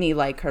made me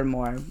like her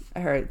more.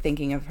 Her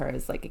thinking of her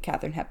as like a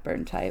Katharine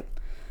Hepburn type.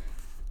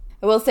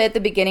 I will say at the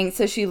beginning,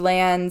 so she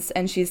lands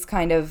and she's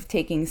kind of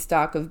taking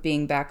stock of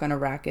being back on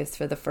Arrakis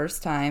for the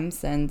first time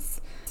since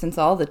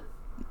all the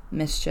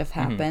mischief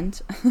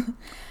happened.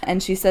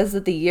 And she says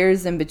that the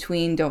years in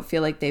between don't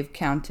feel like they've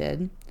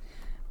counted,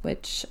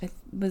 which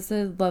was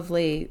a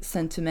lovely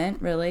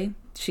sentiment, really.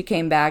 She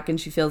came back and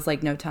she feels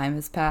like no time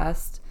has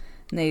passed.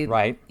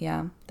 Right.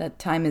 Yeah, that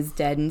time is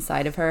dead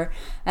inside of her.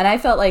 And I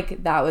felt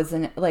like that was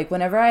like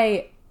whenever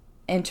I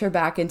enter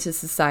back into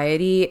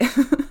society,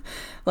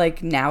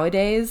 like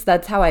nowadays,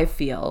 that's how I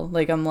feel.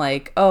 Like I'm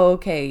like, oh,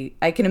 okay,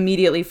 I can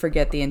immediately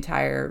forget the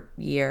entire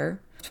year,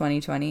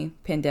 2020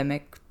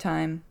 pandemic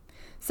time.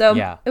 So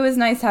yeah. It was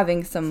nice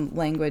having some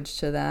language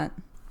to that.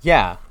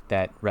 Yeah,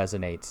 that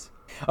resonates.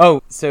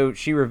 Oh, so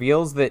she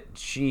reveals that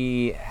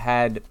she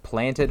had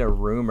planted a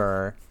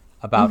rumor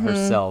about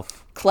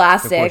herself.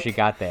 Classic. Before she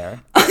got there.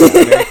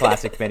 Very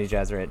classic Bene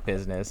Gesserit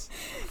business.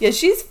 Yeah,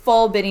 she's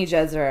full Bene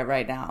Gesserit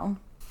right now.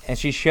 And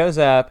she shows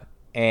up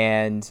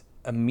and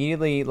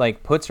immediately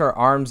like puts her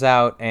arms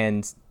out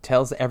and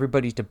tells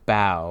everybody to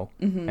bow.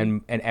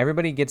 And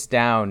everybody gets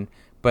down,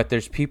 but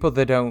there's people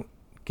that don't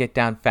get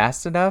down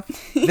fast enough.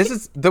 This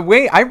is the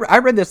way I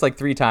read this like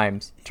 3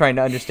 times trying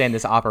to understand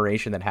this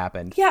operation that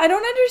happened. Yeah, I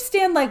don't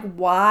understand like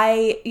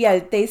why. Yeah,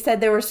 they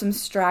said there were some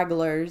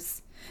stragglers.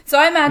 So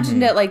I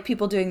imagined it like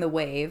people doing the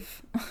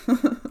wave.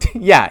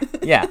 Yeah.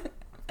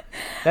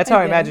 That's how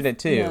I imagined it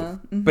too. Yeah.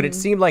 But it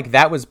seemed like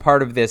that was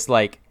part of this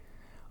like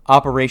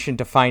operation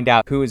to find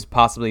out who is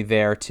possibly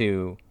there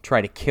to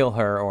try to kill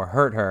her or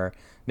hurt her,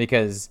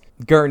 because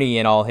Gurney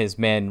and all his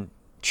men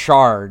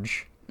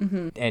charge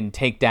and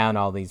take down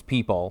all these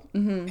people.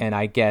 And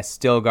I guess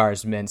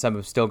Stilgar's men, some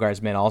of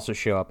Stilgar's men also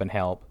show up and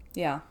help.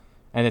 Yeah.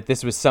 And that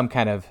this was some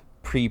kind of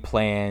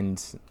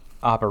pre-planned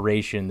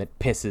operation that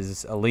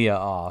pisses Alia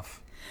off.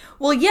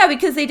 Well, yeah,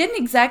 because they didn't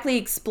exactly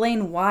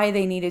explain why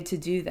they needed to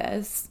do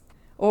this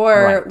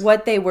or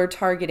what they were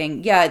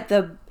targeting.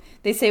 Yeah,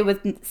 They say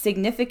with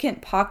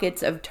significant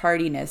pockets of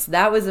tardiness.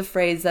 That was a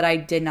phrase that I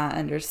did not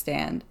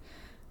understand.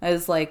 I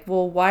was like,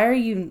 well, why are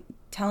you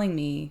telling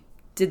me?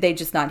 Did they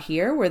just not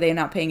hear? Were they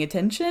not paying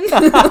attention?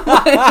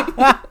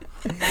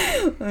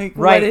 Like,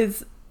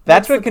 Right.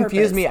 That's what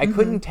confused purpose? me. I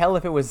couldn't tell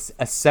if it was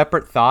a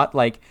separate thought,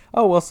 like,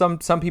 oh, well, some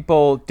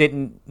people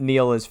didn't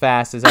kneel as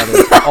fast as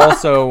others.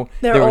 Also,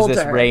 They're there was this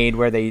older. raid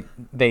where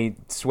they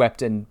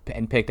swept and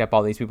picked up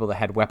all these people that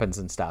had weapons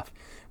and stuff.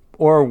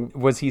 Or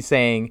was he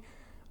saying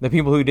the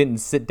people who didn't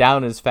sit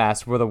down as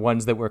fast were the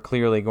ones that were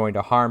clearly going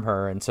to harm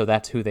her, and so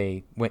that's who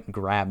they went and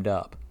grabbed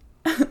up?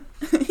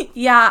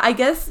 Yeah, I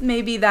guess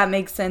maybe that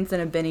makes sense in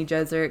a Bene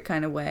Gesserit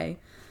kind of way.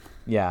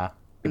 Yeah,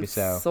 maybe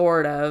so.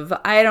 Sort of.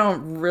 I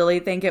don't really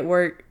think it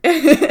worked.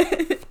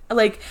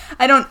 Like,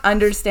 I don't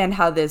understand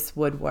how this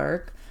would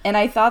work. And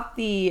I thought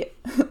the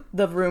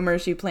rumor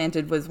she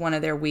planted was one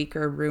of their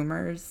weaker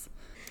rumors.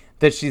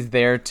 That she's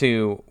there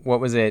to, what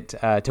was it,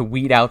 to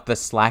weed out the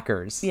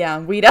slackers. Yeah,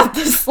 weed out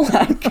the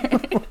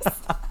slackers.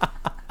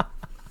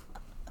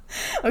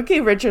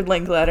 Okay, Richard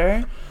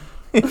Linklater.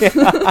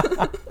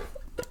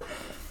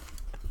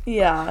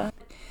 Yeah.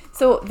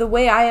 So the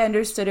way I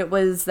understood it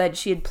was that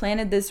she had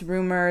planted this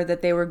rumor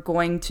that they were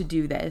going to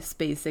do this,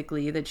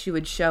 basically, that she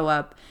would show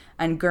up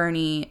and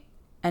Gurney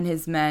and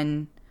his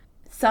men,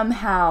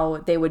 somehow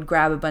they would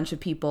grab a bunch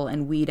of people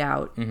and weed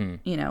out,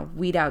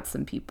 weed out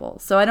some people.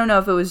 So I don't know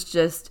if it was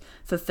just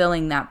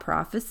fulfilling that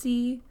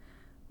prophecy,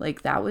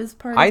 like that was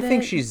part of it. I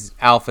think she's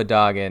alpha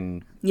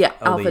dogging. Yeah,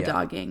 Aaliyah. alpha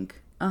dogging.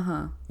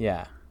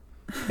 Yeah.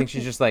 I think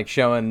she's just like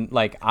showing,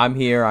 like, I'm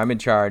here, I'm in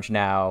charge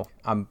now,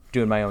 I'm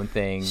doing my own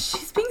thing.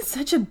 She's being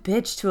such a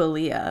bitch to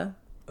Aaliyah.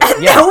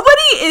 Yeah.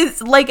 Nobody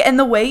is like, and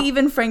the way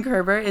even Frank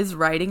Herbert is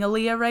writing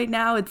Aaliyah right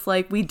now, it's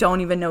like we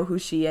don't even know who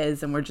she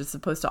is and we're just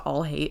supposed to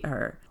all hate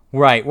her.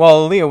 Right.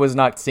 Well, Aaliyah was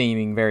not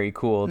seeming very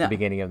cool at No. the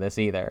beginning of this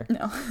either.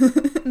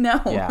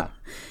 No. Yeah.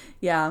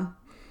 Yeah.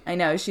 I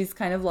know. She's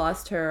kind of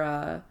lost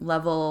her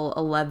level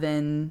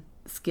 11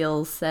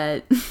 skill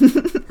set.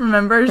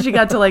 Remember? She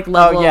got to like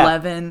level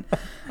 11.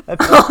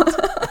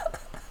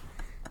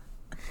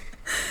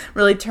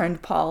 Really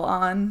turned Paul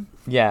on.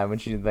 Yeah, when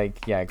she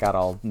got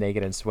all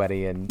naked and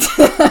sweaty and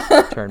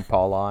turned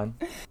Paul on.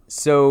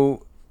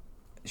 So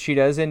she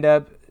does end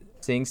up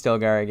seeing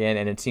Stilgar again,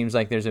 and it seems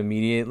like there's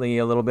immediately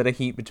a little bit of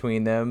heat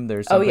between them.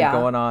 There's something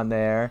going on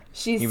there.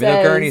 She even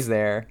says, though Gurney's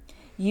there.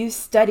 You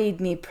studied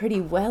me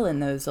pretty well in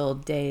those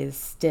old days,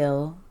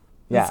 Still.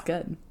 Yeah. That's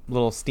good. A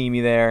little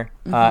steamy there.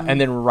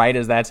 And then right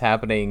as that's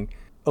happening,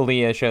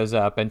 Aaliyah shows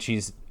up, and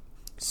she's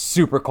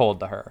super cold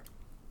to her.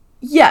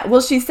 Yeah,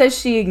 well, she says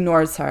she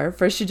ignores her.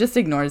 First, she just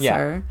ignores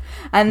her.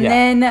 And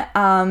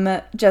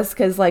then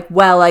Jessica's like,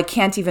 well, I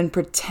can't even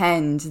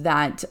pretend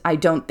that I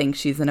don't think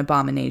she's an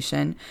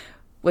abomination,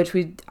 which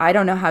I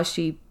don't know how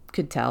she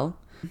could tell.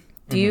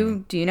 Do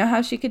you know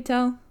how she could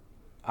tell?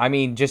 I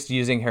mean, just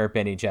using her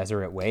Bene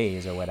Gesserit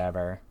ways or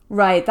whatever.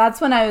 Right, that's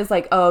when I was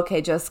like, oh,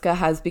 okay, Jessica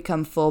has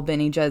become full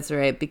Bene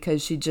Gesserit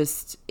because she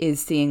just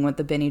is seeing what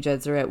the Bene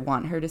Gesserit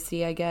want her to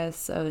see, I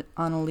guess, on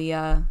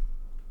Aaliyah.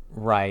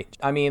 Right.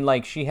 I mean,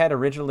 like, she had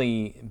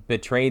originally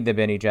betrayed the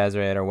Bene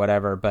Gesserit or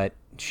whatever, but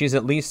she's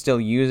at least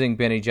still using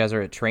Bene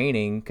Gesserit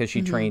training because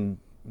she trained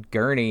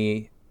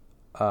Gurney,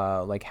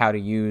 like, how to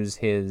use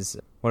his,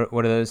 what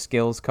are those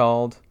skills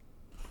called?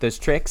 Those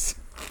tricks?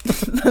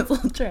 Those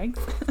little tricks.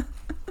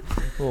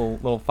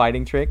 little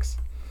fighting tricks.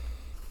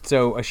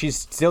 So she's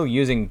still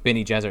using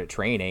Bene Gesserit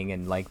training,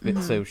 and, like,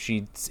 so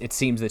it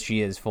seems that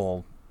she is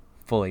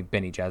fully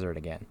Bene Gesserit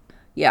again.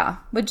 Yeah,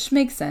 which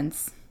makes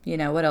sense. You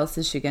know, what else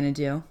is she going to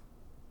do?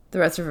 The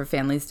rest of her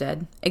family's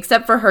dead.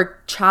 Except for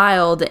her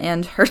child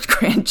and her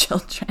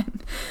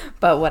grandchildren.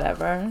 But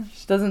whatever.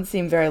 She doesn't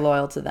seem very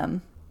loyal to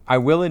them. I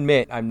will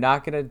admit, I'm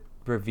not going to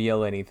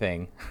reveal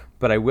anything,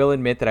 but I will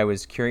admit that I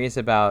was curious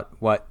about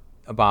what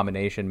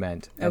abomination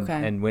meant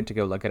and went to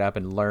go look it up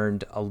and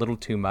learned a little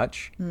too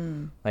much.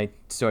 Like,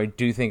 so I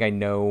do think I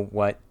know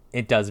what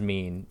it does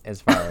mean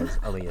as far as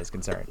Aaliyah is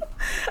concerned.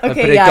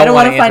 Okay, yeah, I don't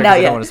want to find out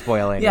yet. I don't want to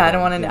spoil anything. Yeah, I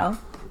don't want to know.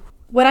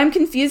 What I'm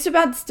confused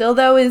about still,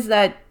 though, is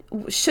that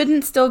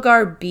shouldn't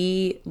Stilgar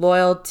be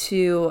loyal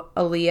to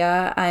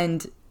Aaliyah?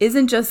 And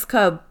isn't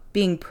Jessica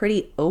being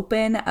pretty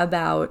open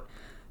about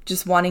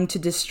just wanting to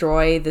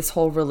destroy this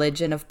whole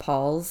religion of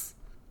Paul's?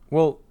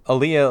 Well,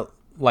 Aaliyah,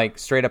 like,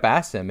 straight up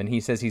asked him, and he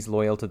says he's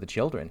loyal to the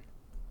children.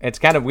 It's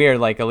kind of weird,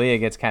 like, Aaliyah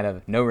gets kind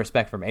of no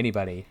respect from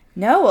anybody.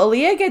 No,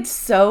 Aaliyah gets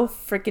so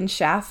freaking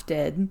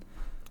shafted.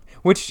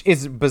 Which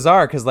is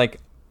bizarre, because, like,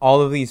 all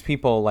of these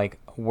people, like,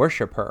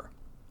 worship her.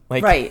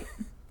 Like, right.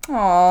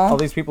 Aww. All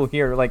these people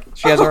here, like,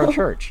 she has her own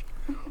church.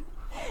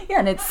 Yeah,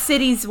 and it's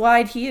cities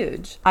wide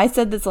huge. I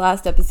said this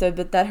last episode,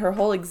 but that her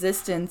whole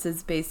existence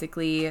is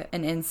basically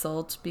an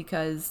insult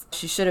because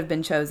she should have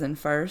been chosen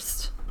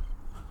first.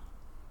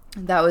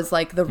 That was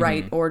like the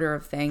right order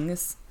of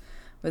things,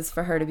 was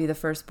for her to be the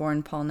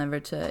firstborn, Paul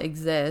never to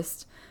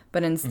exist.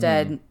 But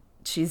instead,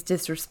 she's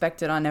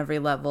disrespected on every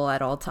level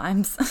at all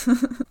times.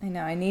 I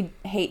know, I need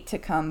hate to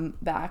come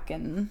back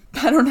and,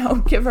 I don't know,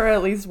 give her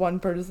at least one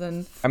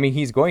person. I mean,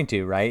 he's going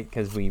to, right?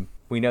 Because we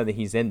we know that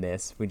he's in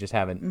this. We just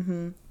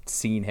haven't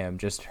seen him,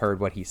 just heard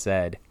what he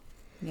said.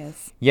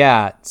 Yes.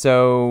 Yeah,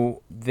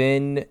 so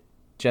then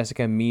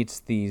Jessica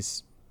meets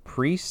these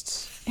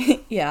priests,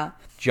 Yeah.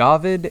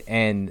 Javid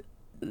and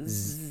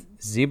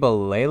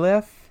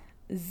Zebalelef?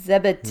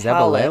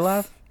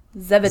 Zebatalef.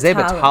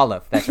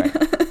 Zebatalef, that's right.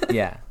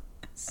 Yeah,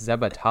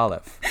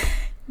 Zebatalef.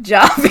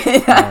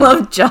 Javid. I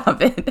love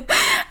Javid.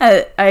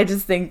 I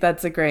just think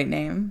that's a great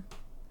name.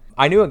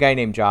 I knew a guy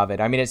named Javid.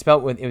 I mean,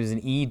 it was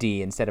an ED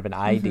instead of an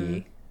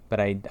ID, but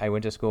I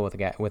went to school with a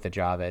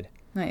Javid.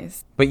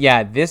 Nice. But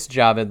yeah, this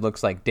Javid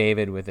looks like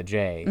David with a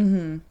J,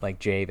 like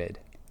Javid.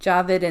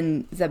 Javid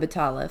and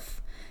Zebatalef.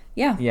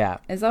 Yeah. Yeah.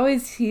 As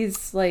always,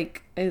 he's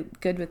like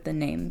good with the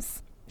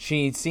names.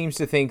 She seems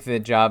to think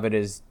that Javid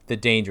is the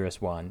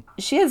dangerous one.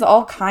 She has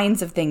all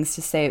kinds of things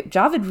to say.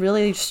 Javid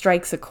really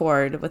strikes a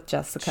chord with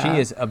Jessica. She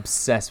is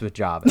obsessed with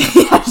Javid.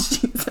 Yeah,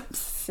 she's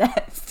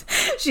obsessed.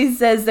 She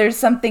says there's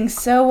something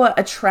so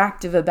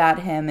attractive about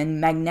him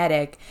and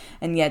magnetic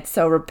and yet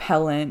so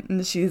repellent.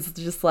 And she's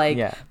just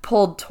like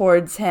pulled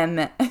towards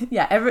him.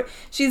 Yeah,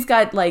 she's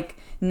got like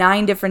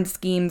 9 different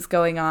schemes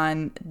going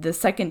on the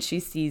second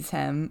she sees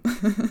him.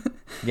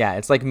 Yeah,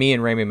 it's like me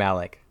and Rami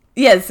Malek.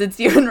 Yes, it's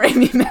you and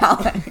Rami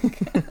Malek.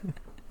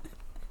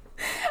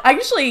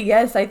 Actually,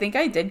 yes, I think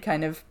I did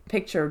kind of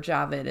picture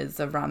Javid as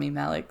a Rami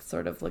Malek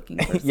sort of looking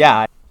person.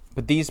 Yeah,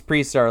 but these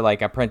priests are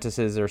like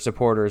apprentices or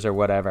supporters or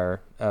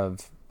whatever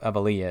of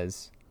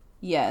Aaliyah's.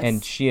 Yes.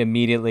 And she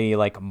immediately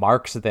like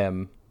marks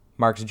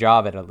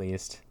Javid at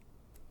least,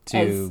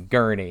 to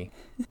Gurney.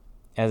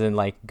 As in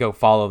like go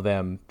follow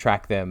them,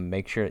 track them,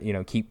 make sure,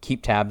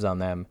 keep tabs on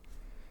them.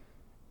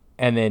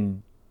 And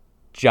then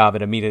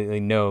Javid immediately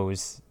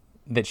knows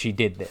that she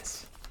did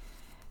this.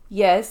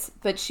 Yes,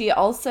 but she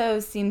also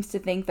seems to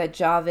think that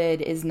Javid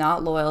is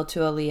not loyal to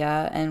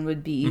Aaliyah and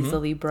would be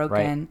easily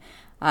broken,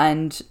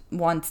 and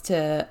wants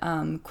to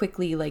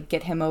quickly like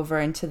get him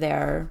over onto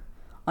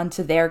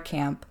their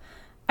camp.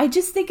 I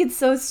just think it's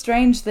so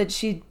strange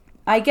that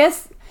I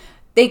guess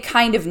they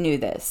kind of knew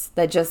this,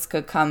 that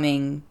Jessica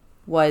coming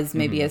was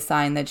maybe a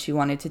sign that she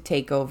wanted to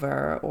take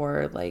over,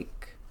 or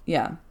like,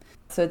 yeah.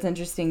 So it's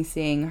interesting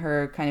seeing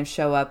her kind of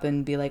show up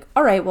and be like,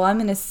 all right, well, I'm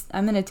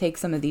gonna take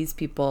some of these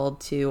people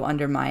to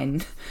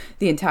undermine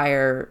the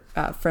entire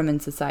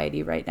Fremen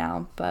society right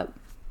now. But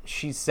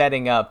she's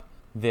setting up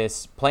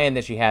this plan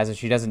that she has, and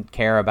she doesn't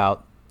care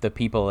about the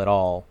people at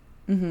all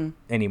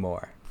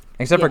anymore,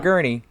 except for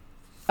Gurney.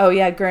 Oh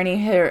yeah,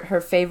 Gurney,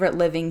 her favorite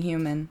living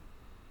human.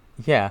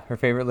 Yeah, her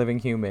favorite living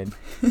human.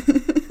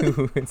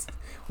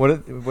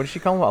 What does she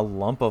call him? A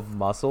lump of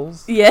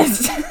muscles?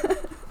 Yes.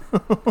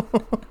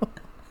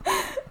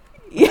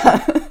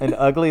 Yeah. An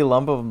ugly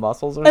lump of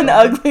muscles or something?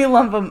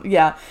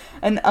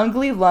 An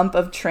ugly lump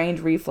of trained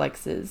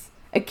reflexes.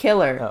 A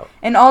killer. Oh.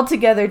 And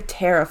altogether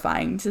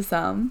terrifying to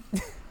some.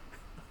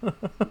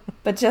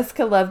 But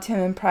Jessica loved him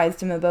and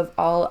prized him above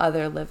all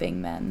other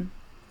living men.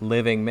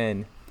 Living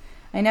men.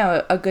 I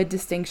know, a good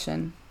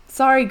distinction.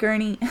 Sorry,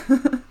 Gurney.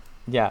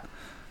 Yeah.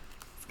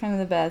 It's kind of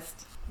the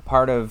best.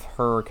 Part of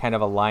her kind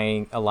of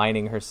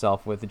aligning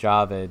herself with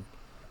Javid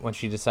when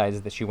she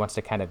decides that she wants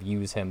to kind of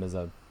use him as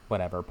a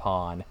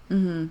pawn,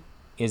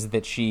 is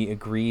that she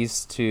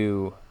agrees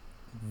to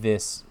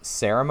this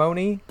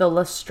ceremony. The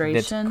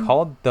lustration. That's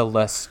called the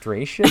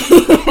lustration.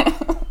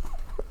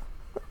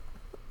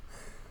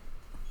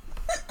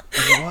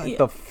 What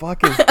the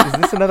fuck is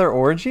this another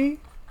orgy?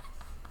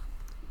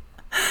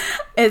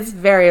 It's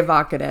very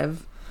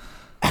evocative.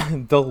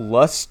 The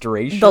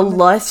lustration? The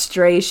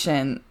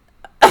lustration.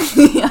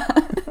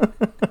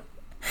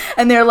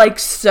 And they're like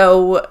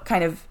so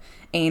kind of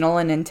anal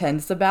and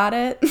intense about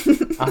it,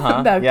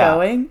 about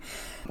going,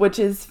 which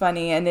is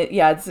funny. And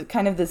it's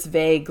kind of this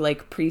vague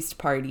like priest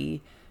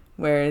party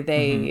where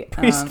they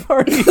priest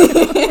party.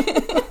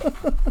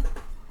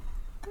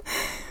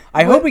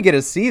 I hope we get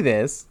to see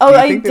this. Oh,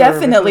 I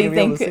definitely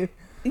think.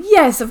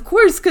 Yes, of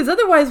course, because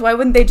otherwise, why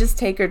wouldn't they just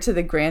take her to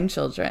the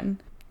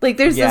grandchildren? Like,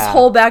 there's this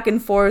whole back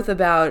and forth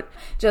about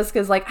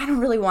Jessica's like, I don't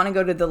really want to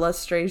go to the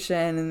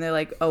lustration, and they're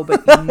like, oh,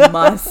 but you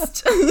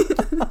must.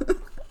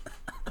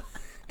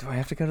 Do I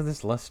have to go to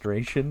this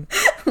lustration?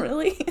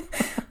 Really?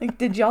 Like,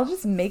 did y'all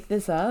just make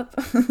this up?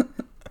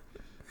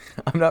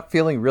 I'm not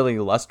feeling really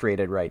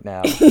lustrated right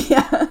now.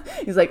 Yeah.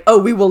 He's like, oh,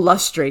 we will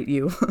lustrate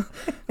you.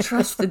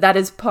 Trust that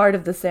is part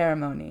of the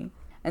ceremony.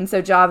 And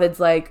so Javid's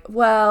like,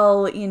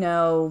 well,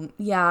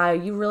 yeah,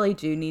 you really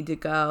do need to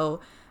go.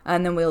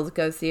 And then we'll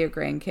go see your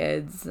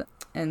grandkids.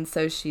 And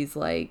so she's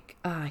like,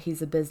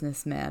 he's a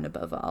businessman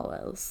above all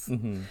else.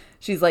 Mm-hmm.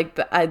 She's like,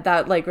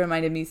 that like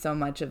reminded me so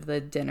much of the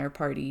dinner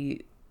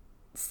party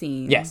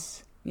scene.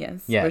 Yes.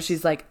 Where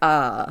she's like,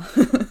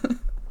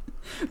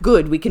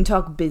 good, we can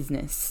talk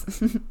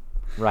business.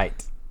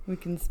 Right. We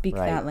can speak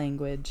that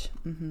language.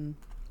 Mm-hmm.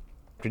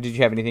 Did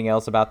you have anything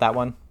else about that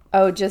one?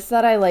 Oh, just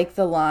that I like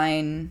the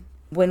line,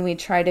 when we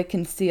try to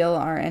conceal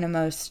our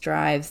innermost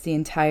strives, the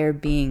entire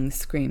being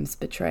screams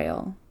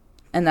betrayal.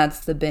 And that's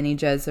the Bene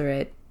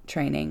Gesserit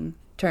training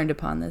turned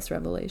upon this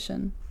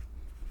revelation.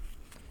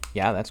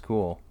 Yeah, that's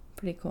cool.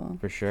 Pretty cool.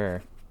 For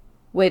sure.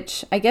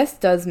 which I guess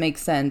does make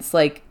sense.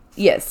 Like,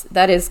 yes,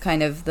 that is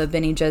kind of the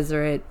Bene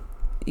Gesserit,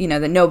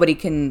 that nobody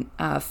can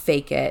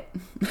fake it.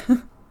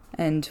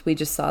 And we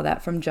just saw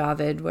that from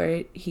Javid,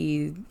 where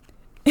he...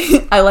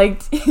 I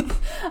liked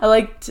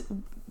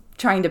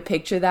trying to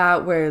picture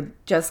that, where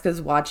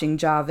Jessica's watching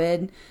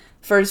Javid.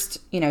 First,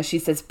 she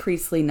says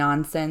priestly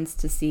nonsense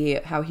to see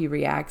how he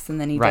reacts,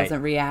 and then he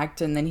doesn't react,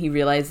 and then he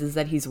realizes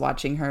that she's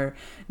watching him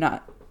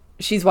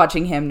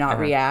not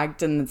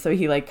react, and so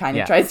he kind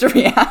of tries to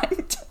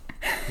react.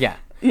 Yeah.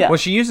 Yeah. Well,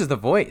 she uses the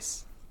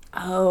voice.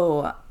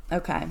 Oh,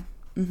 okay.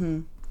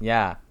 Mm-hmm.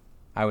 Yeah.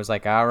 I was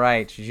like, all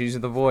right, she's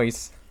using the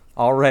voice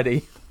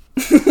already.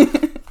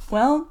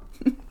 Well,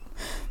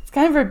 it's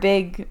kind of her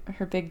big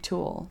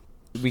tool.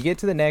 We get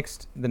to the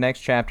next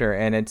chapter,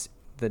 and it's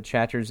the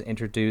chapter's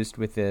introduced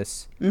with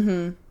this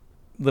little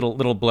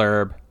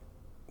blurb,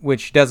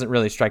 which doesn't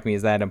really strike me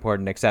as that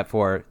important, except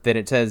for that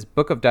it says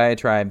Book of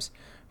Diatribes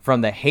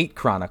from the Hate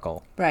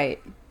Chronicle. Right.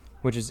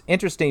 Which is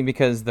interesting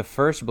because the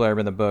first blurb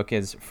in the book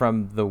is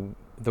from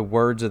the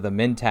words of the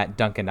Mentat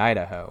Duncan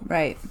Idaho.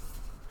 Right.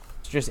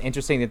 It's just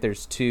interesting that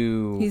there's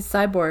two... He's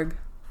cyborg.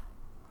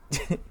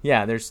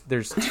 Yeah,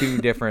 there's two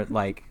different,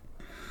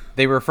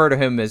 they refer to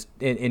him as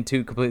in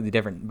two completely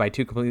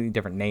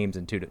different names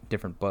in two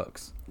different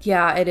books.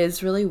 Yeah, it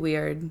is really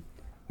weird.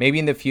 Maybe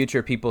in the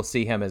future people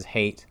see him as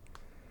Hate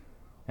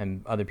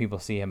and other people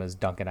see him as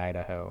Duncan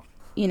Idaho.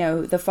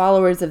 The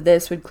followers of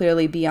this would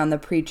clearly be on the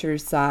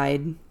preacher's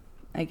side,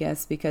 I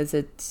guess, because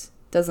it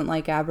doesn't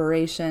like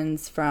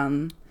aberrations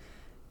from,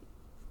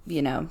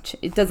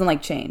 it doesn't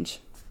like change.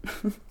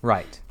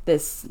 Right.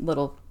 This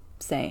little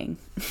saying.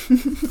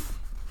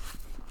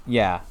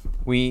 Yeah.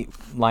 We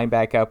line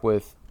back up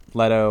with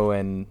Leto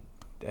and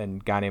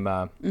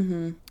Ghanima.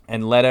 Mm-hmm.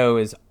 And Leto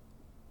is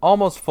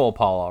almost full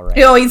Paul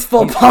already. Oh, he's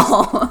full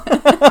Paul.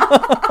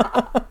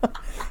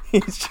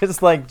 He's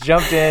just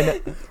jumped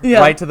in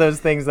right to those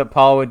things that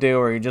Paul would do,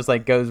 where he just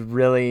goes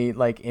really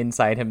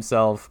inside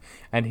himself,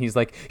 and he's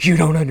like, "You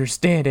don't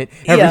understand it.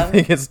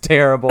 Everything is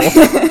terrible."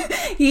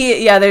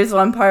 There's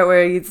one part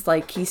where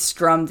he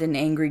strummed an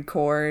angry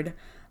chord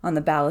on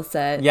the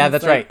balisette. Yeah,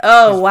 that's right.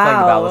 Oh,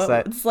 wow.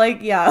 It's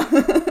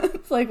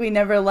it's like we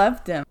never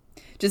left him.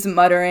 Just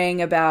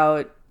muttering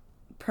about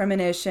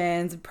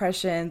premonitions,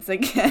 impressions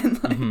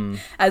again.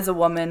 As a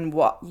woman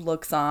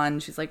looks on,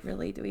 she's like,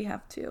 really, do we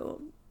have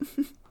to?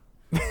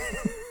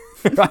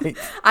 Right.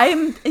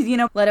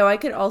 Leto, I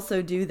could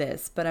also do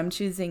this, but I'm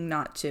choosing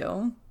not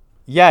to.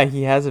 Yeah,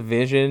 he has a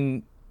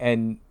vision,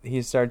 and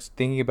he starts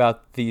thinking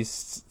about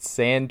these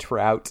sand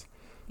trout.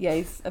 Yeah,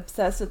 he's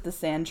obsessed with the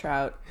sand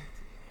trout.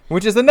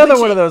 Which is another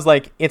one of those,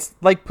 it's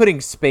like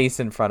putting space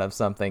in front of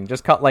something.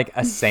 Just call it,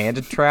 a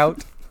sand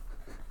trout.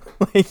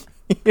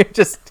 You're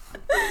just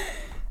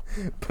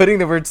putting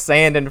the word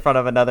sand in front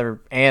of another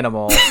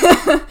animal.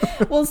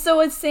 Well, so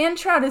a sand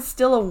trout is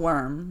still a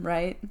worm,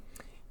 right?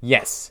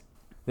 Yes.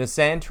 The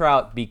sand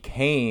trout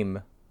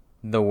became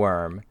the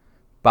worm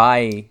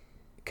by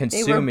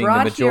consuming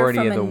the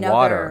majority of the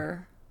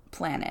water.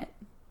 Planet.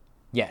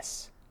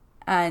 Yes.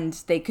 And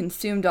they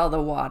consumed all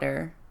the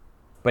water.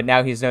 But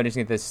now he's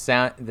noticing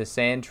that the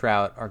sand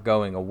trout are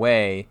going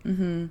away,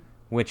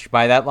 which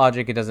by that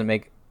logic it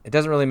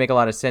doesn't really make a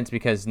lot of sense,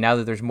 because now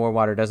that there's more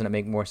water, doesn't it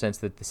make more sense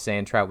that the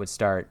sand trout would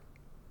start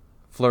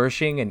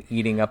flourishing and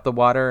eating up the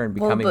water and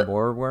becoming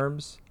more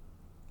worms?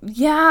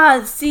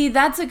 Yeah, see,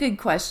 that's a good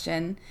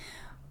question.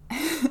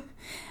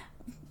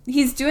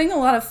 He's doing a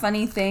lot of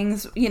funny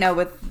things,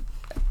 with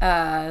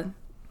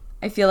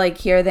I feel like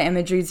here the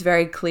imagery is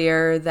very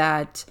clear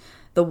that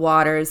the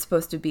water is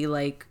supposed to be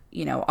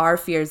our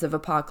fears of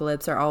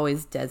apocalypse are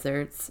always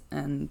deserts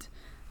and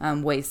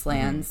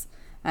wastelands.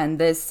 And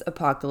this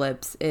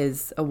apocalypse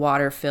is a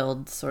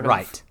water-filled sort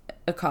of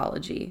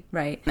ecology,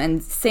 right?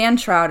 And sand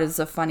trout is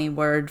a funny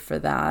word for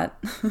that.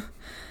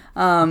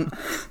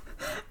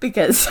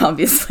 Because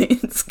obviously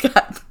it's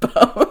got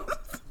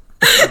both.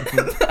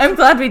 I'm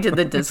glad we did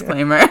the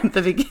disclaimer at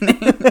the beginning.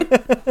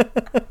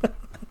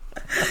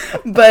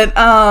 But,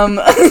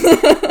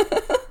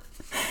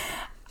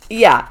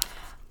 yeah.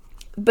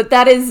 But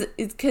that is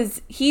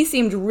because he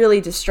seemed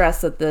really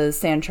distressed that the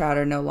sand trout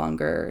are no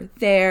longer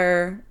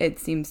there. It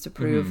seems to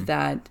prove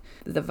that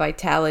the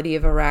vitality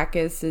of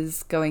Arrakis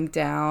is going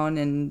down,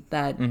 and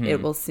that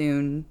it will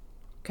soon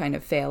kind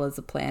of fail as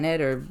a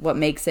planet, or what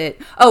makes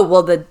it... Oh,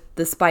 well,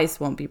 the spice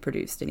won't be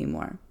produced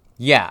anymore.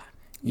 Yeah.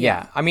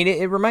 I mean,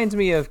 it reminds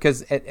me of...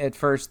 Because at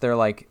first they're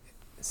like,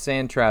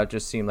 sand trout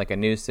just seem like a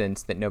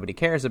nuisance that nobody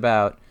cares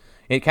about.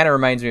 It kind of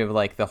reminds me of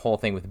the whole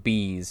thing with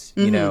bees,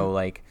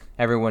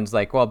 everyone's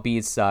like, well,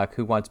 bees suck.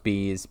 Who wants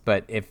bees?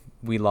 But if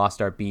we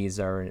lost our bees,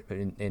 our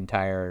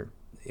entire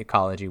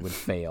ecology would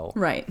fail.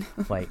 Right.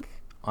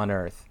 On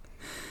Earth.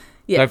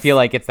 Yes. So I feel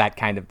like it's that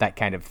kind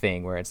of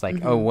thing where it's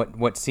oh,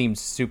 what seems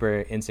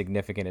super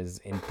insignificant is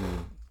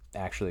indeed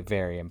actually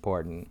very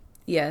important.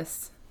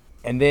 Yes.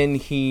 And then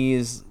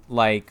he's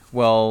like,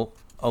 well,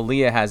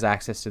 Aaliyah has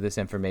access to this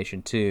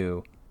information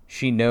too.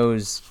 She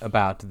knows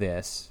about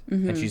this,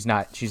 and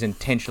she's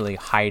intentionally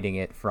hiding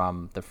it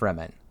from the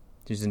Fremen.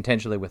 She's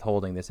intentionally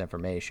withholding this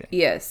information.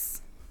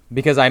 Yes.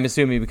 Because I'm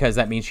assuming because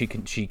that means she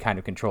kind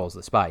of controls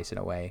the spice in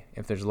a way.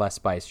 If there's less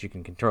spice, she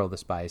can control the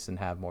spice and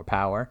have more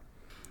power.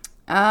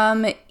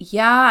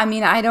 Yeah, I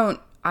mean, I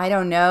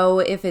don't know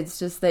if it's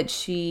just that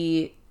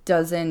she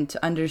doesn't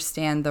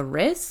understand the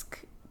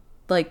risk.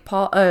 Like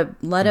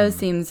Leto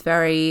seems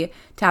very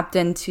tapped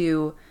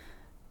into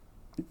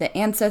the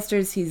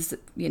ancestors. He's,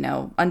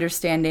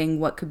 understanding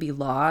what could be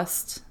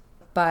lost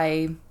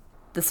by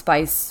the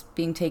spice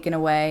being taken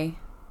away.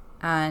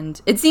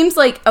 And it seems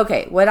like,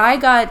 okay, what I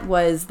got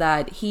was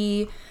that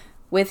he,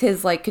 with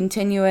his like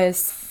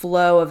continuous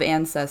flow of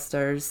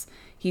ancestors,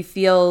 he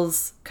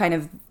feels kind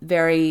of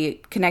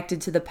very connected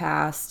to the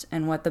past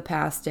and what the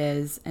past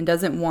is, and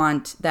doesn't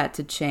want that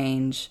to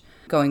change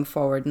going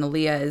forward. And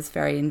Alia is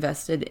very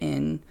invested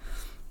in,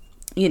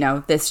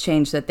 this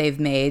change that they've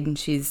made.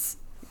 And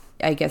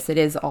I guess it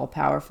is all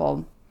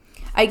powerful.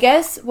 I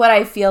guess what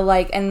I feel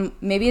like, and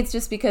maybe it's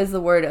just because the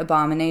word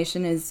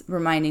abomination is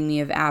reminding me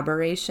of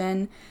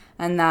aberration,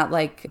 and that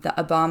like the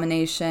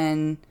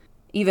abomination,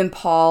 even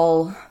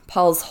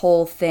Paul's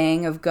whole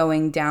thing of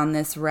going down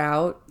this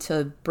route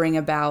to bring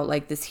about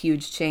like this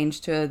huge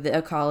change to the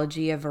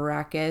ecology of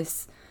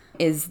Arrakis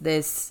is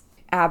this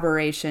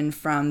aberration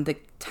from the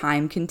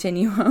time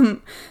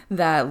continuum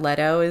that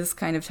Leto is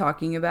kind of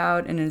talking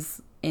about and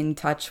is in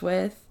touch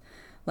with.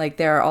 Like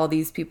there are all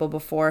these people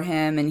before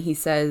him, and he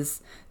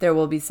says there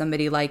will be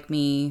somebody like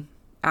me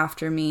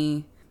after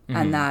me,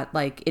 and that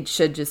like it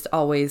should just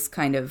always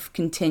kind of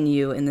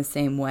continue in the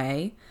same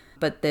way.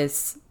 But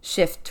this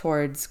shift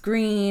towards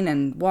green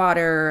and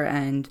water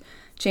and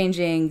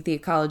changing the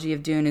ecology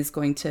of Dune is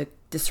going to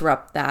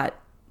disrupt that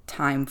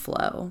time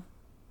flow.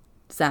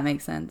 Does that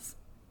make sense?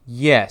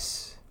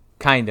 Yes,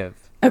 kind of.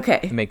 Okay.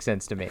 It makes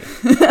sense to me.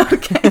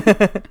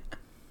 Okay.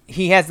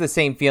 He has the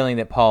same feeling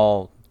that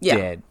Paul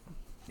did.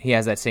 He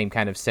has that same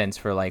kind of sense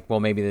for like,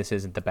 well, maybe this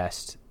isn't the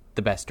best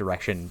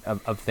direction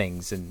of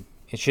things, and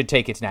it should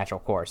take its natural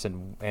course.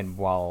 And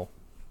while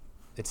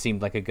it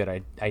seemed like a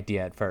good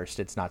idea at first,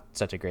 it's not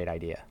such a great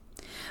idea.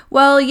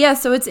 Well, yeah,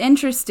 so it's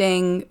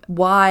interesting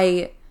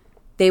why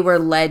they were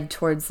led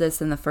towards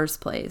this in the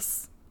first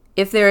place.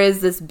 If there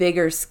is this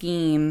bigger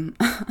scheme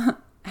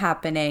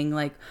happening,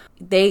 like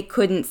they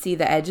couldn't see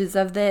the edges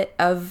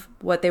of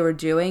what they were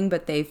doing,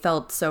 but they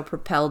felt so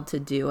propelled to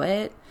do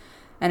it.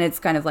 And it's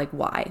kind of like,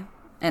 why?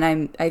 And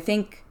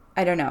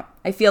I don't know.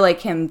 I feel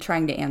like him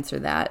trying to answer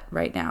that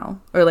right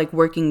now, or like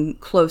working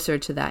closer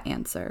to that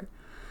answer.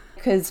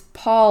 Because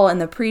Paul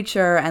and the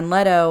preacher and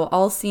Leto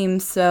all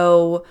seem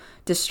so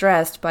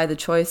distressed by the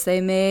choice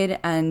they made.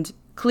 And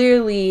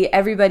clearly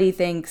everybody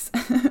thinks,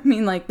 I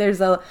mean, like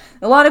there's a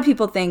lot of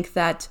people think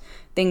that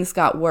things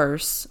got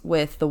worse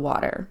with the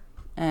water,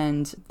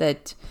 and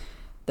that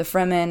the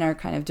Fremen are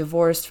kind of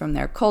divorced from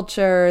their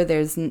culture.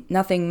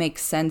 Nothing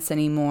makes sense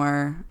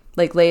anymore.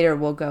 Like later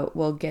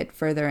we'll get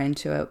further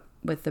into it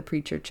with the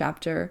preacher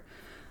chapter.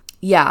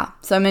 Yeah,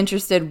 so I'm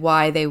interested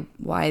why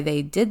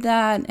they did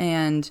that,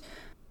 and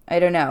I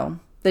don't know.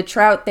 The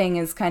trout thing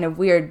is kind of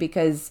weird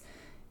because,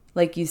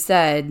 like you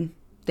said,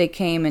 they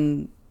came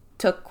and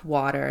took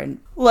water, and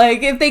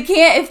like if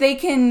they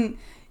can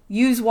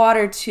use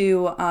water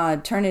to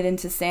turn it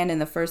into sand in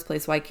the first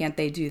place, why can't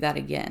they do that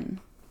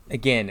again?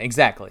 Again,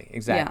 exactly.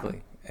 Yeah.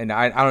 And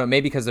I don't know,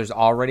 maybe because there's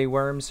already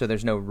worms, so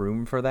there's no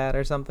room for that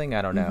or something.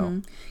 I don't know. Mm-hmm.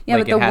 Yeah,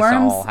 like, but the it has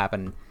worms to all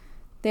happen.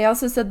 They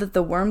also said that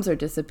the worms are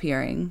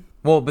disappearing.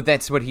 Well, but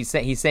that's what he's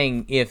saying. He's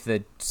saying if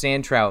the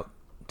sand trout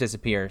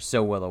disappear,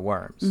 so will the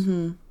worms.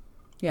 Mm-hmm.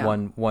 Yeah.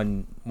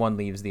 One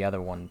leaves, the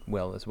other one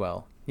will as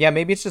well. Yeah,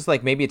 maybe it's just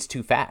like, maybe it's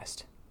too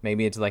fast.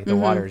 Maybe it's like the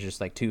water is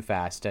just like too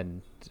fast,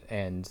 and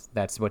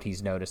that's what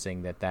he's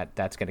noticing,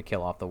 that's going to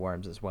kill off the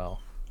worms as well.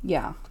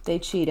 Yeah, they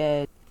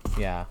cheated.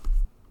 Yeah.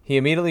 He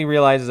immediately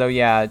realizes, oh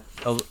yeah,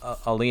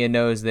 Alia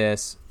knows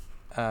this.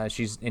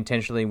 She's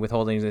intentionally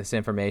withholding this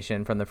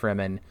information from the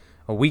Fremen.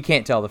 Well, we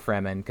can't tell the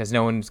Fremen because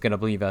no one's going to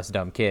believe us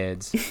dumb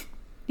kids.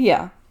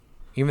 Yeah.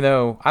 Even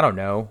though, I don't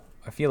know,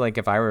 I feel like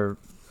if I were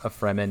a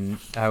Fremen,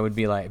 I would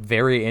be like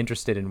very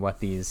interested in what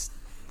these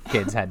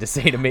kids had to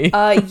say to me.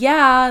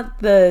 Yeah,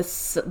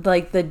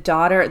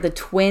 the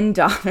twin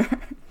daughter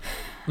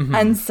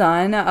and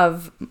son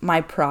of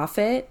my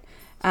prophet.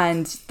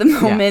 And the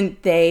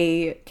moment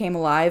they came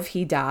alive,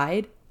 he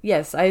died.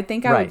 Yes, I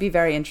think I would be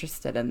very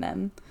interested in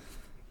them.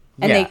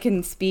 And they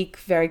can speak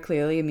very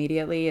clearly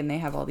immediately, and they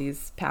have all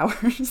these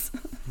powers.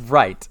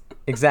 Right,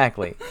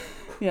 exactly.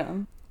 Yeah.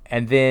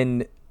 And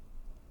then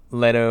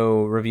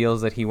Leto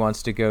reveals that he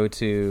wants to go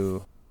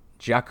to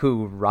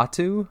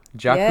Jakurata?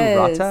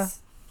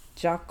 Yes.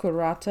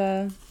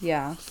 Jakurata,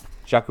 yeah.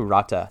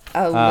 Jakurata.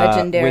 A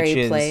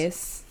legendary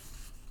place.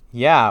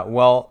 Yeah,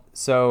 well,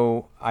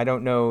 so I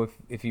don't know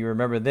if you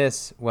remember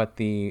this, what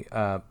the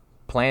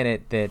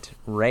planet that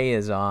Rey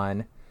is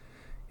on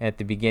at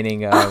the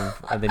beginning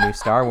of the new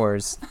Star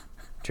Wars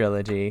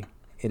trilogy.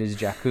 It is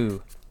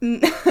Jakku.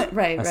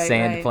 Right. A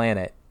sand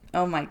planet.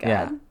 Oh my god.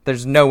 Yeah.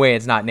 There's no way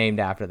it's not named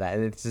after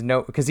that.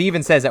 Because he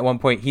even says at one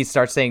point, he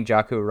starts saying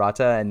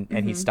Jakurata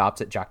and he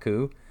stops at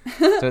Jakku.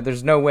 So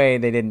there's no way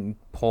they didn't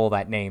pull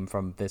that name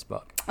from this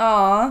book.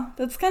 Aw,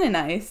 that's kind of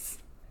nice.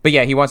 But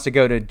yeah, he wants to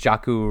go to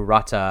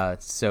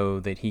Jakurata so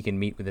that he can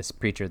meet with this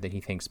preacher that he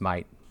thinks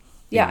might.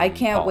 Yeah, I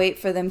can't Paul. wait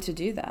for them to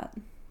do that.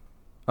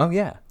 Oh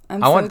yeah, I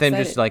so want them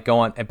excited. just like go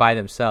on by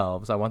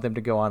themselves. I want them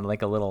to go on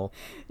like a little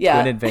Yeah.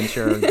 twin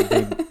adventure.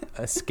 They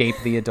escape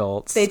the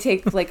adults. They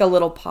take like a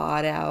little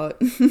pod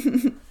out.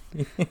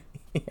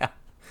 Yeah,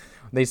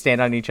 they stand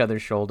on each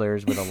other's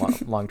shoulders with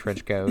a long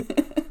trench coat.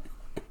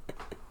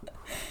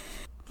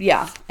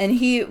 Yeah, and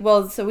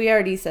so we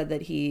already said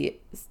that he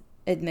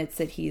admits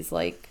that he's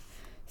like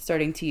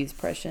starting to use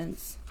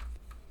prescience.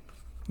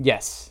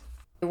 Yes.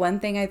 One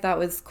thing I thought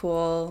was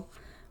cool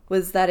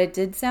was that it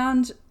did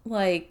sound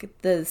like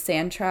the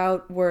sand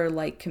trout were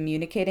like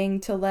communicating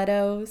to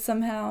Leto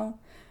somehow.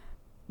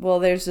 Well,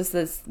 there's just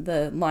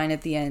the line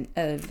at the end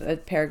of a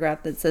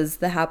paragraph that says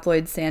the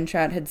haploid sand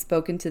trout had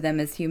spoken to them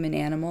as human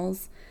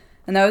animals.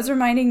 And that was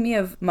reminding me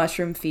of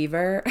mushroom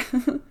fever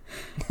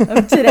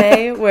of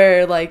today,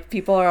 where like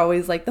people are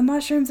always like, the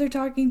mushrooms are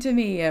talking to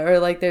me. Or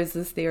like there's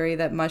this theory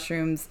that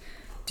mushrooms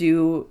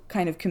do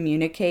kind of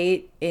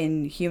communicate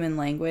in human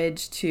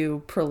language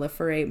to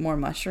proliferate more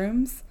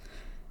mushrooms.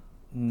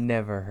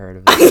 Never heard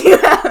of it.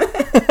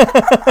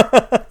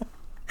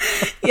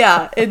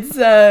 Yeah,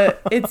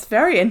 it's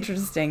very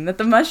interesting that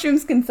the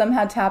mushrooms can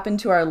somehow tap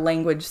into our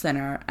language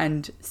center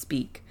and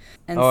speak.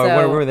 And I so,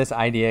 wonder where this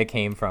idea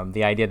came from.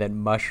 The idea that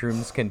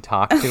mushrooms can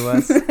talk to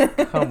us.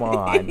 Come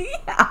on.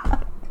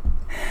 yeah.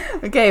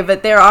 Okay,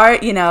 but there are,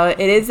 it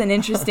is an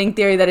interesting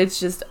theory that it's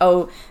just,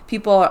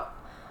 people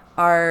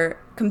are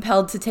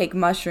compelled to take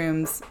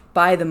mushrooms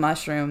by the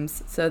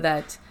mushrooms so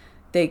that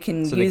they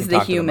can use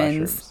the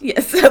humans.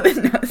 Yes, so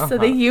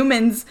the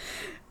humans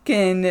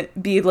can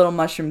be little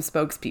mushroom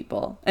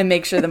spokespeople and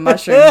make sure the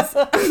mushrooms.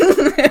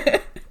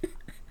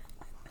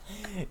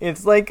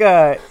 It's like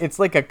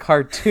a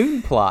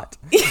cartoon plot,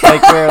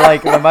 like where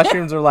like the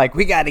mushrooms are like,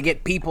 we got to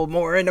get people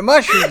more into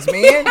mushrooms,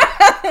 man.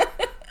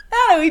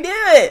 How do we do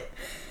it?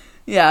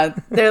 Yeah,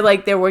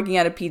 they're working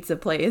at a pizza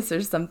place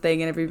or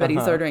something, and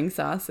everybody's ordering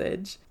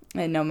sausage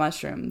and no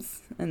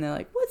mushrooms, and they're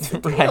like, "What's the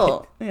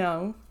deal?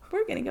 Right.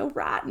 We're gonna go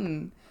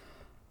rotten."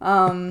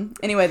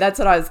 Anyway, that's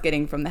what I was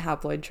getting from the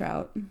haploid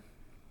trout,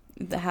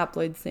 the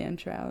haploid sand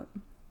trout.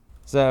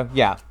 So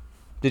yeah,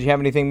 did you have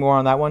anything more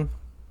on that one?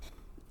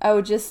 Oh,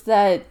 just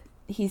that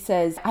he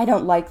says, I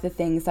don't like the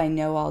things I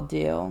know I'll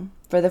do.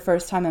 For the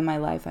first time in my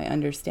life, I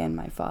understand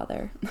my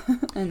father.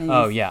 And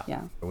then Yeah.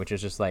 Yeah. Which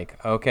is just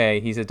like, okay,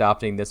 he's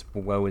adopting this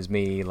woe is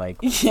me, like,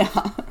 Yeah.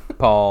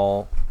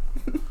 Paul.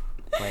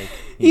 Like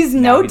He's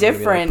no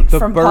different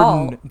from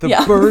Paul.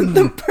 The burden.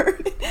 The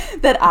burden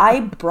that I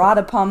brought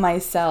upon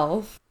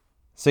myself.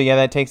 So yeah,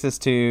 that takes us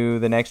to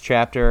the next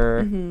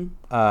chapter,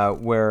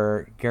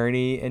 where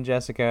Gurney and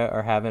Jessica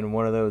are having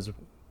one of those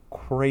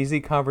crazy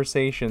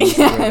conversations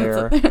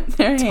where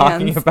they're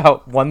talking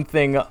about one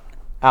thing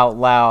out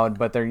loud,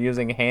 but they're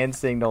using hand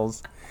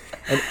signals.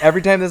 And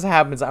every time this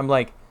happens, I'm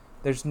like,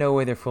 there's no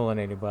way they're fooling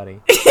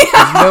anybody.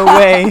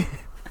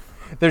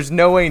 There's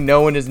no way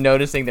no one is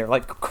noticing their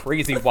like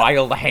crazy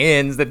wild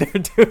hands that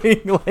they're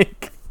doing.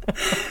 Like,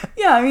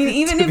 yeah, I mean,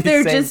 even if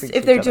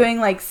they're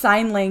doing like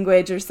sign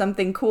language or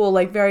something cool,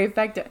 like very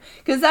effective.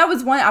 Because that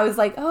was one I was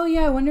like, oh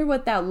yeah, I wonder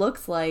what that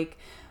looks like.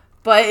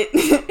 But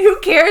who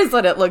cares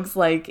what it looks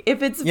like?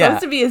 If it's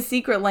supposed to be a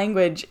secret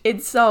language,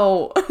 it's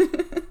so...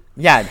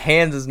 Yeah,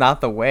 hands is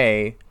not the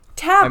way.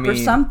 Tap or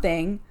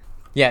something.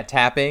 Yeah,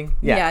 tapping.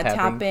 Yeah,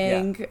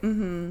 tapping. Yeah.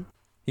 Mm-hmm.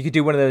 You could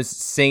do one of those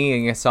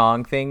singing a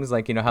song things,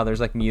 like, how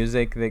there's like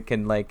music that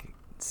can like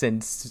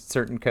send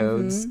certain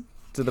codes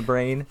to the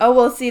brain. Oh,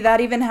 well, see, that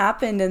even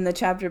happened in the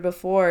chapter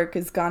before,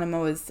 because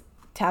Ganemo was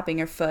tapping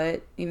her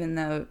foot, even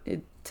though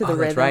to the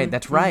rhythm.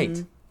 That's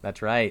right.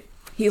 That's right.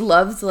 He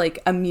loves like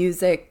a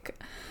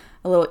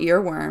little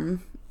earworm,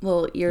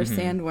 little ear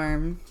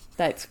sandworm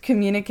that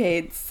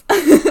communicates.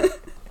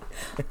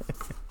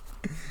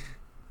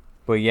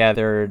 But yeah,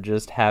 they're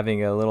just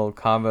having a little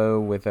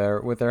convo with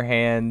their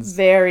hands.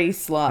 Very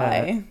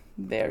sly.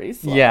 Very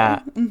sly.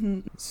 Yeah.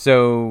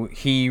 So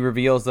he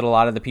reveals that a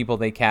lot of the people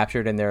they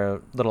captured in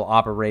their little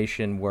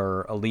operation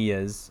were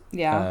Aaliyah's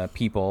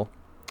people.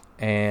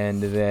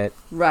 And that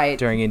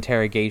during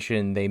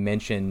interrogation, they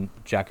mentioned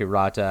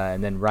Jakurata,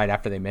 and then right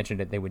after they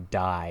mentioned it, they would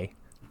die.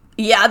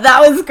 Yeah,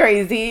 that was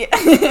crazy.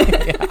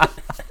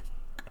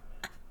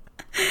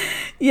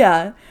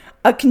 Yeah.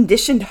 A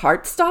conditioned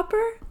heart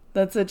stopper?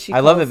 That's what she calls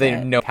it. I love that they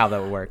didn't know how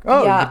that would work.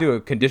 Oh, you could do a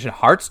conditioned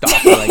heart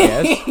stopper, I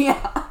guess.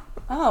 Yeah.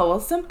 Oh, well,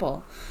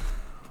 simple.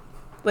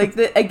 Like,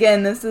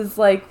 again, this is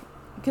like,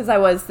 because I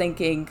was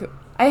thinking...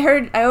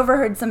 I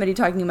overheard somebody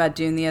talking about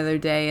Dune the other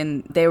day,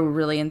 and they were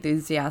really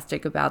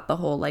enthusiastic about the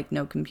whole, like,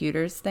 no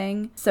computers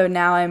thing. So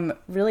now I'm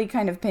really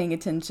kind of paying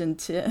attention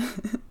to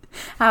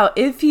how,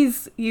 if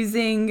he's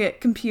using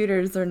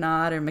computers or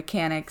not, or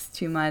mechanics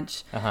too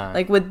much,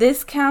 like, would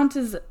this count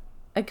as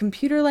a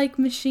computer-like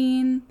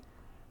machine?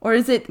 Or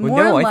is it Well,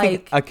 more no, I like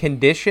think a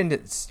conditioned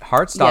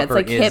Heartstopper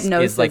like is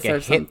hypnosis like or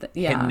a something.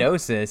 Yeah.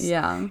 hypnosis.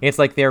 Yeah. It's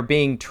like they're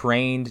being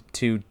trained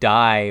to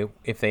die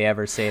if they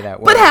ever say that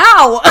word. But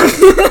how?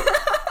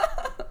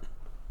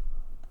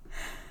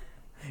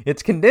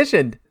 It's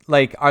conditioned.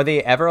 Like, are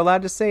they ever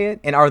allowed to say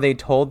it? And are they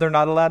told they're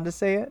not allowed to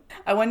say it?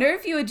 I wonder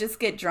if you would just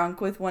get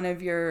drunk with one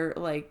of your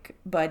like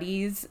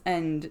buddies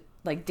and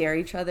like dare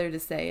each other to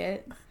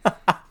say it.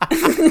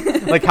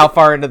 Like, how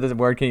far into the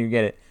word can you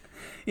get it?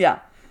 Yeah.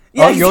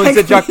 Oh, you only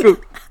said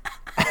Jakku.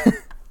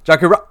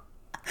 Jakura.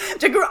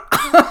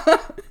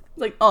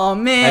 Like, oh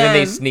man. And then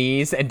they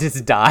sneeze and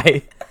just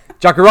die.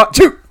 Jakura.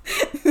 Choo.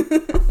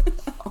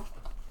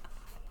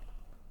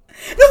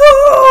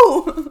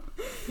 No!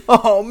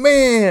 Oh,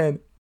 man.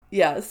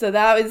 Yeah, so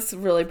that was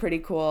really pretty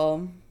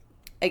cool.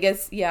 I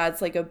guess, yeah,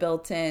 it's like a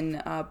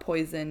built-in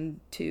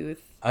poison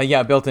tooth.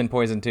 Yeah, built-in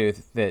poison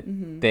tooth that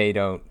they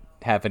don't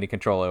have any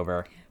control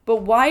over.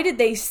 But why did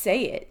they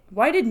say it?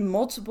 Why did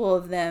multiple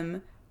of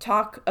them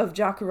talk of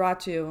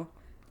Jakaratu?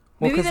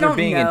 Well, because they're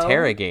being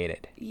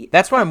interrogated.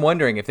 That's why I'm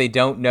wondering if they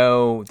don't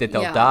know that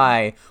they'll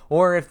die,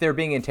 or if they're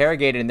being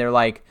interrogated and they're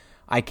like,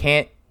 I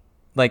can't,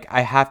 like,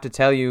 I have to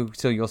tell you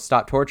so you'll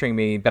stop torturing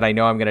me, but I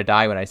know I'm going to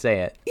die when I say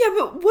it. Yeah,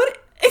 but what...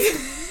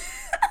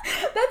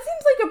 That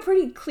seems like a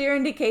pretty clear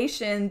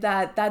indication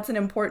that that's an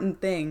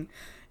important thing.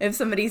 If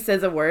somebody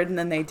says a word and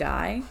then they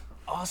die.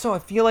 Also, I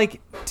feel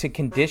like to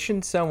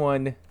condition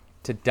someone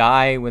to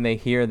die when they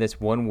hear this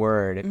one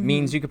word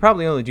means you could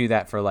probably only do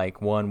that for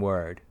like one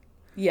word.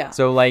 Yeah.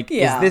 So like,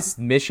 is this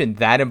mission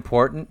that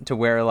important to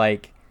where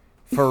like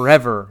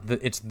forever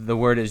the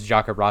word is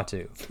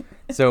Jakaratu?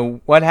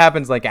 So what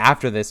happens like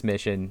after this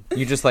mission?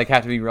 You just like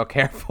have to be real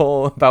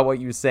careful about what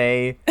you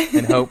say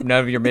and hope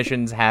none of your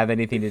missions have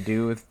anything to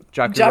do with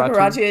Jakaratu.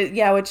 Jakaratu,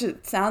 yeah, which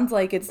it sounds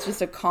like it's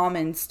just a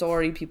common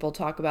story people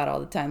talk about all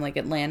the time, like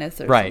Atlantis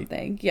or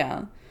something.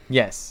 Yeah.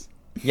 Yes.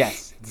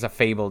 It's a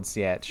fabled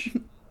sketch.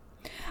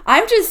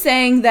 I'm just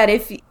saying that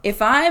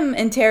if I'm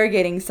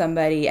interrogating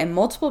somebody and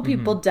multiple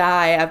people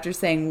die after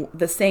saying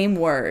the same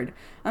word,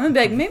 I'm gonna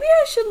be like, maybe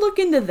I should look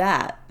into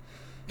that.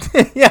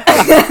 Yeah.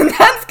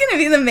 That's gonna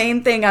be the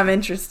main thing I'm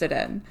interested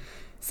in.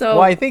 So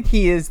well, I think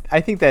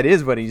that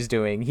is what he's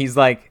doing. He's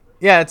like,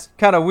 yeah, it's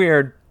kind of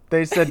weird.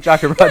 They said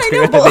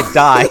Jakaratu and then they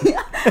die.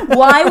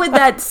 Why would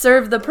that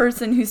serve the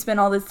person who spent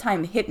all this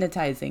time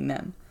hypnotizing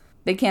them?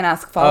 They can't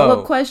ask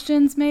follow-up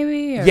questions,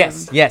 maybe? Or?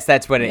 Yes,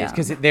 that's what it is.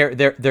 Because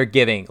they're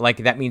giving, like,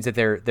 that means that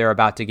they're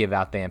about to give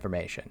out the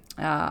information.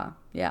 Ah,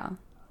 yeah.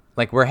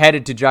 Like, we're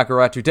headed to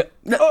Jakaratu to...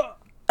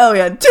 Oh,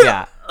 yeah.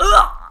 Yeah.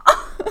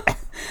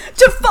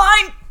 To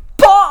find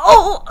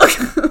Paul!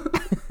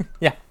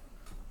 Yeah.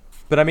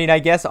 But, I mean, I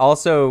guess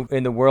also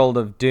in the world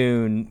of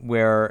Dune,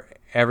 where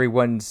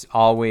everyone's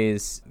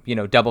always,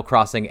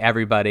 double-crossing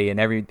everybody and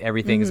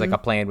everything is like a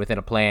plan within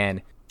a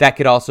plan, that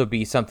could also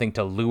be something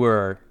to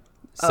lure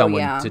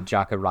someone to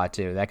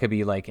Jakaratu. That could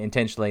be like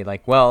intentionally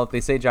like, well, if they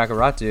say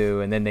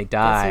Jakaratu and then they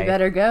die, guess we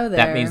better go there.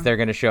 That means they're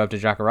going to show up to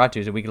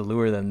Jakaratu, so we can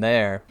lure them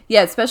there.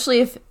 Yeah,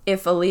 especially if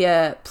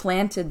Aaliyah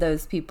planted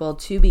those people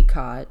to be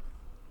caught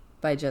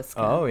by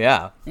Jessica. Oh,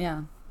 yeah.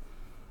 Yeah.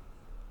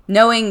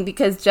 Knowing,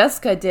 because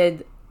Jessica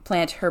did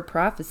plant her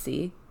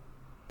prophecy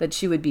that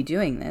she would be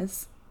doing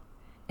this.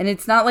 And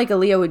it's not like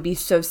Aaliyah would be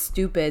so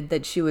stupid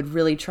that she would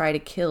really try to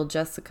kill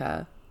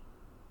Jessica.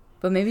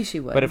 But maybe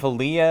she would. But if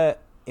Aaliyah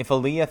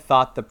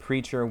thought the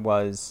preacher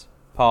was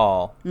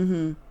Paul,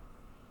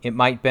 it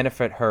might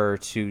benefit her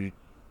to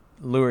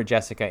lure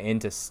Jessica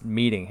into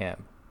meeting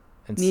him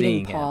and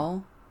seeing Paul?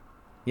 him.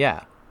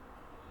 Yeah.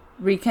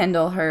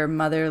 Rekindle her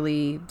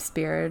motherly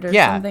spirit or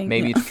yeah, something?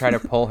 Maybe to try to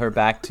pull her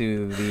back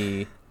to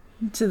the...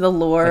 to the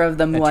lore of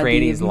the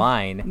Atreides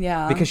line.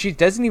 Yeah. Because she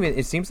doesn't even...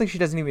 It seems like she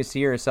doesn't even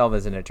see herself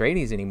as an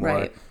Atreides anymore.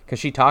 Right. Because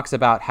she talks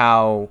about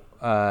how...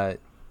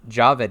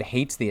 Javed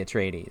hates the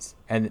Atreides,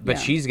 but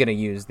she's going to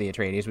use the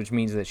Atreides, which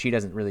means that she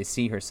doesn't really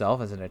see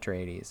herself as an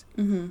Atreides.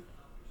 Mm-hmm.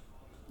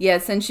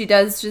 Yes, and she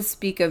does just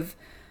speak of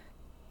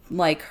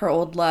like her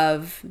old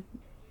love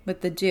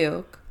with the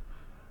Duke,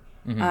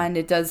 and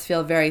it does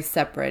feel very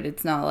separate.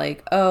 It's not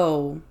like,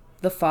 oh,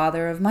 the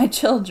father of my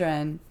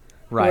children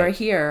who are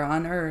here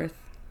on Earth.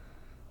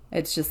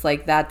 It's just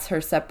like that's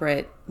her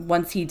separate.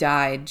 Once he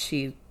died,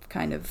 she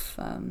kind of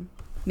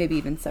maybe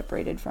even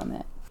separated from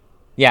it.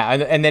 Yeah,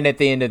 and then at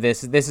the end of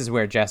this is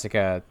where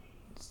Jessica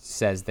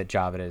says that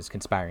Javed is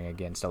conspiring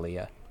against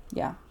Aaliyah.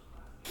 Yeah.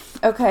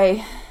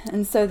 Okay,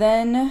 and so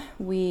then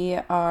we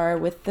are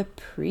with the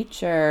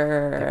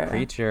preacher. The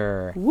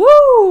preacher.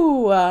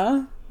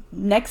 Woo!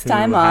 Next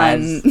time on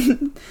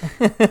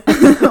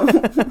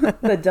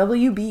the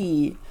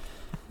WB.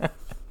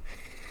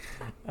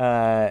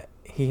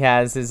 He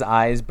has his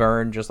eyes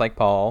burned just like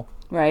Paul.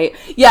 Right.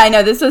 Yeah, I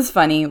know. This was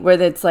funny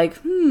where it's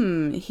like,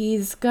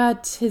 he's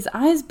got his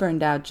eyes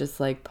burned out just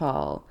like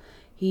Paul.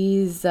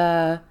 He's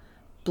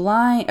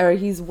blind, or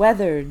he's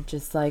weathered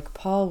just like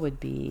Paul would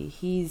be.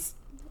 He's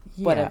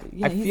whatever.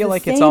 Yeah, I feel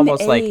like it's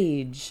almost like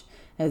age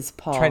as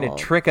Paul. Trying to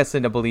trick us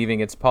into believing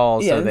it's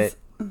Paul so that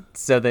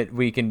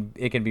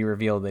it can be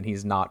revealed that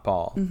he's not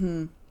Paul.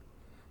 Mm-hmm.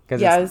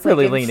 because Yeah, I it's was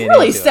really like, leaning it's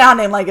really into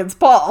sounding like it's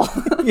Paul.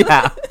 it.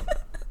 Yeah.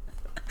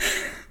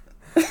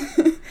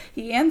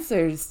 He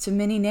answers to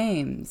many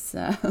names.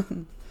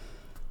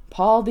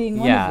 Paul being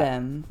one of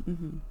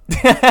them.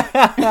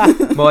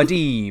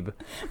 Muad'Dib.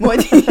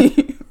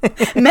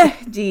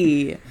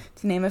 Mehdi,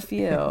 to name a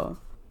few.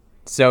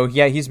 So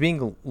yeah, he's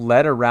being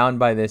led around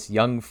by this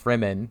young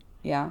Fremen,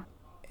 Yeah.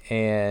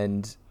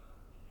 and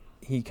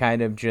he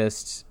kind of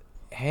just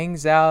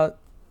hangs out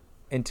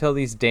until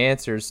these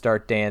dancers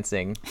start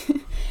dancing.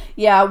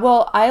 Yeah,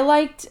 well,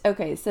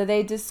 okay, so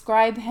they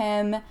describe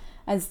him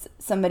as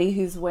somebody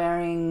who's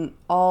wearing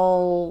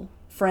all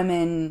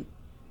Fremen,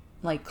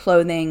 like,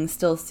 clothing,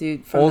 still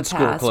suit from Old the school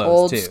past. clothes,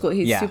 Old too. school.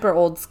 He's Yeah. super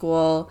old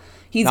school.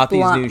 He's Not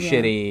blonde, these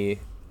new shitty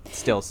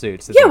still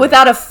suits. that Yeah, they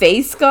without a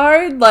face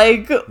guard,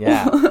 like,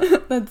 Yeah.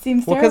 that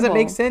seems Well, terrible. because it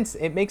makes sense.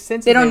 It makes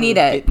sense. They that don't need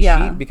would it, get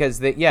yeah. cheap because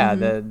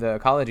the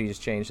ecology has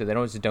changed, so they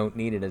don't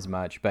need it as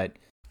much. But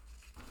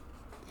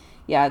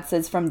Yeah, it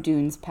says from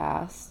Dune's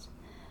past.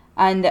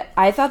 And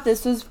I thought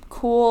this was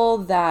cool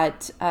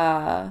that,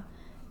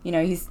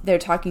 they're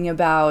talking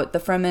about the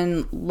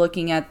Fremen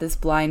looking at this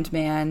blind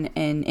man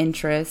in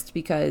interest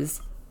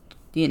because,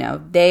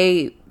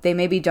 they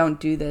maybe don't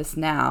do this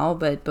now,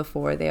 but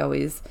before they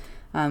always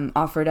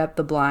offered up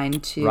the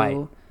blind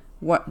to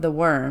the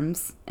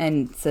worms,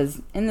 and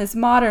says in this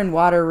modern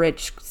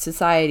water-rich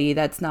society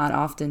that's not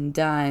often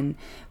done,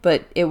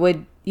 but it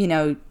would,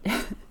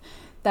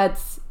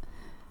 that's...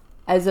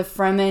 As a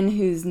Fremen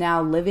who's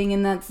now living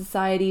in that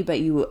society, but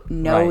you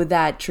know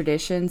that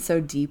tradition so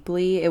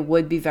deeply, it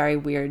would be very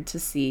weird to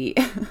see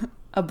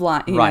a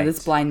blind,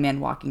 this blind man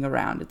walking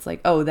around. It's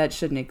like, oh, that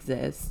shouldn't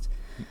exist.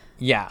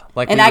 yeah,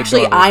 like, And we would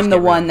actually, normally I'm just the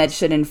get rid one of that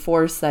should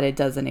enforce that it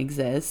doesn't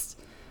exist,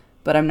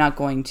 but I'm not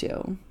going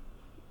to.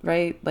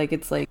 Right? Like,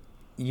 it's like,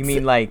 You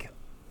mean like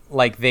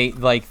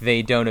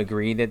they don't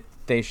agree that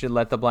they should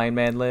let the blind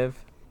man live?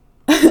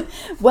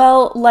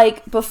 well,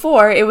 like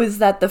before, it was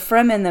that the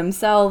Fremen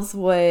themselves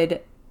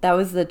that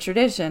was the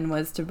tradition,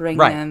 was to bring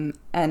them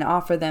and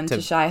offer them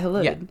to Shai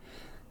Hulud. Yeah.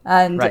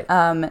 And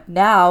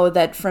now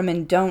that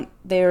Fremen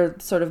they're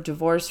sort of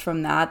divorced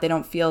from that. They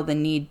don't feel the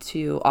need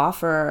to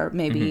offer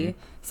maybe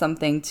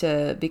something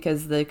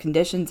because the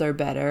conditions are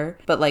better,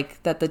 but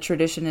like that the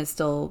tradition is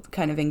still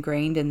kind of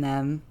ingrained in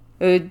them.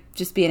 It would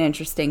just be an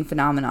interesting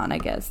phenomenon, I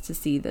guess, to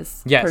see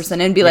this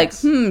person and be like,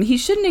 he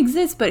shouldn't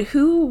exist, but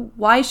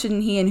why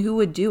shouldn't he, and who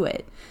would do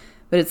it?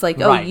 But it's like,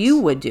 oh, you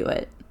would do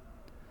it.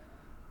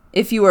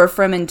 If you were a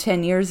Fremen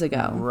 10 years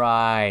ago.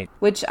 Right.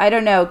 Which, I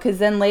don't know, because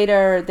then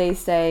later he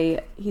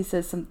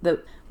says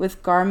that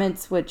with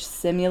garments which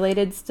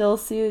simulated still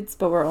suits,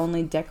 but were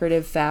only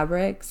decorative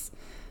fabrics.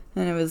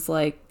 And it was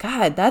like,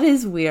 God, that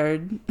is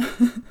weird.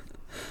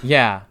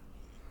 Yeah.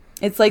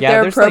 It's like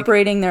they're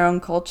appropriating their own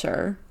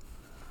culture.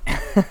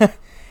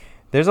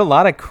 There's a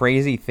lot of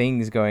crazy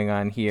things going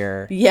on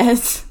here.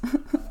 Yes.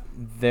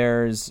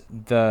 There's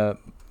the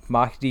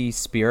Mahdi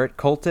spirit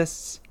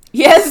cultists.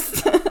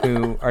 Yes.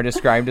 Who are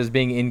described as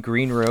being in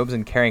green robes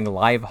and carrying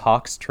live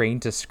hawks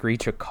trained to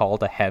screech a call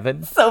to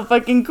heaven. So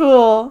fucking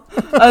cool.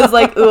 I was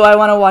like, ooh, I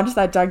want to watch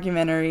that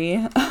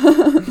documentary.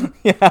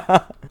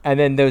 Yeah. And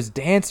then those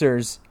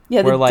dancers.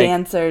 Yeah, were the like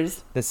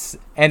dancers.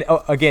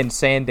 Again,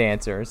 sand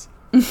dancers.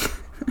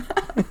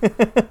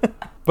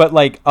 But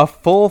like a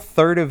full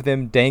third of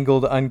them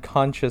dangled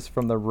unconscious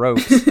from the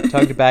ropes,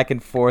 tugged back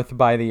and forth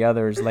by the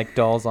others like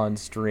dolls on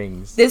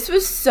strings. This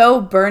was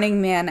so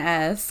Burning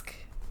Man-esque.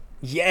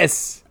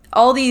 Yes.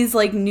 All these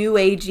like new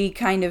agey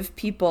kind of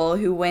people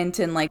who went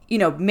and like,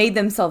 made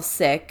themselves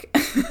sick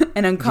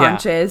and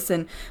unconscious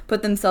and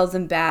put themselves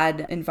in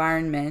bad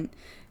environment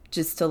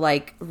just to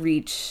like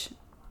reach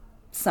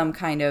some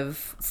kind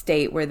of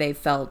state where they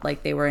felt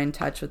like they were in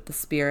touch with the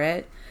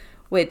spirit,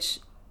 which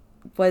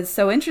was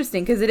so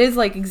interesting because it is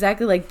like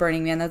exactly like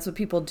Burning Man. That's what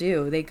people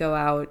do. They go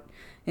out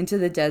into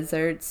the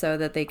desert so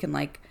that they can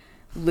like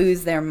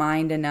lose their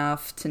mind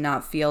enough to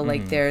not feel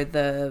like they're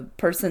the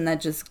person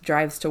that just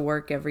drives to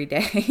work every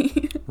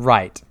day.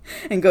 Right.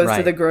 And goes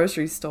to the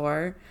grocery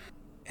store.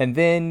 And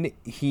then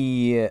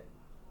he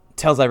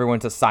tells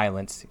everyone to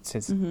silence. He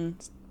says,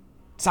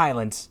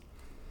 silence.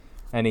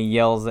 And he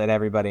yells at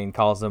everybody and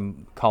calls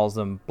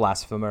them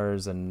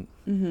blasphemers and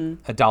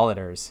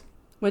idolaters.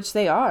 Which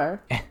they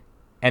are.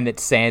 And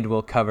that sand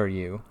will cover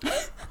you.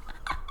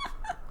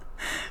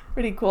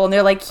 Pretty cool. And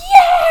they're like,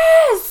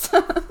 yes!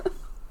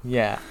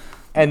 Yeah.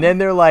 And then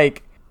they're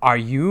like, are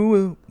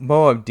you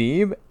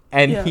Muad'Dib?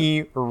 And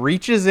he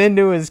reaches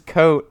into his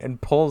coat and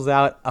pulls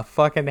out a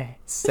fucking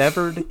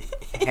severed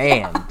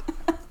hand.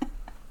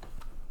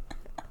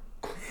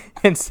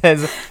 And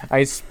says,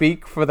 I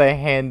speak for the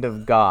hand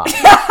of God.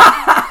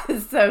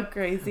 It's so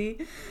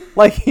crazy.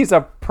 Like he's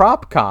a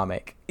prop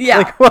comic. Yeah.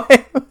 Like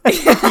what?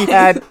 He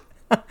had...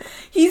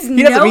 He's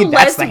no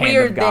less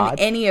weird than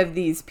any of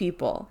these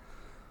people.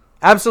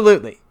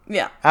 Absolutely.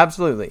 Yeah.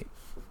 Absolutely.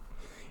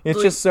 It's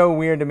just so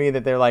weird to me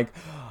that they're like,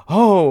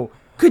 oh,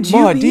 could you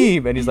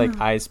Muad'Dib? And he's like,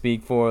 I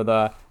speak for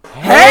the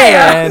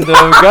hand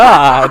of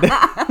God.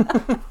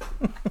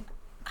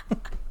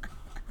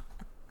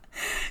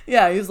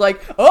 Yeah, he was like,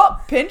 oh,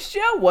 pinched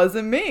ya?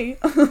 Wasn't me.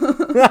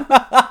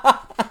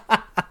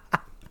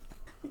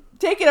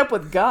 Take it up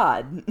with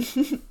God.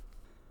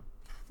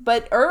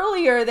 But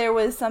earlier there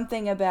was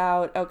something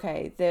about,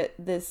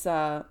 this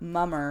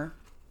mummer.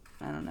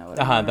 I don't know what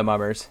The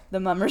mummers. The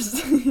mummers,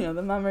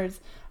 the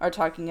mummers are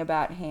talking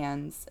about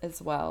hands as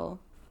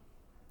well.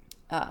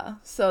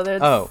 So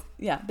there's,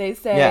 they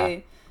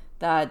say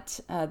that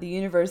the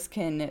universe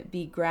can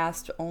be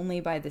grasped only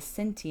by the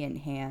sentient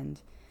hand.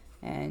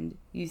 And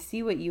you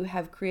see what you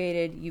have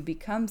created, you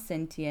become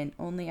sentient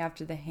only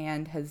after the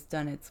hand has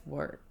done its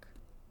work.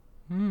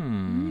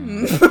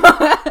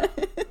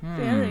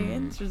 Very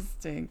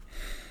interesting.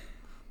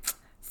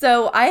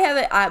 So I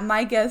have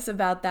my guess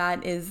about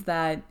that is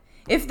that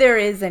if there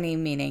is any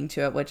meaning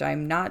to it, which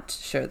I'm not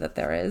sure that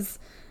there is,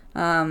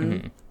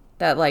 that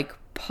like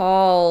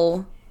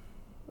Paul,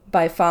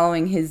 by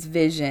following his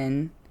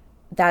vision,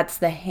 that's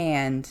the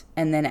hand,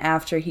 and then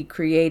after he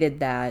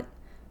created that,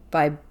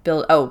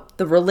 the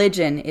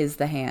religion is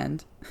the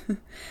hand.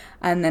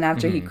 And then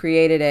after he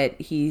created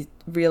it, he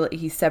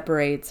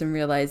separates and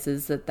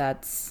realizes that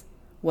that's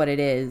what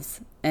it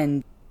is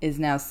and is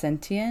now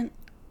sentient.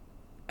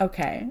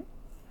 Okay.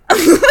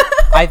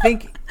 I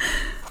think...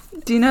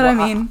 Do you know what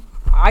I mean?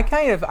 I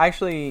kind of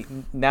actually,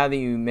 now that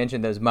you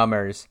mentioned those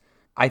mummers,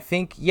 I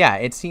think,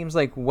 it seems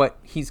like what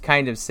he's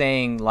kind of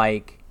saying,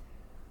 like,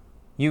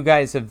 you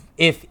guys have...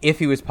 If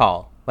he was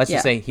Paul, let's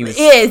just say he was...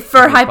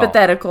 For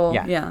hypothetical.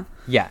 Paul.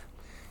 Yeah.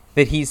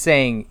 That he's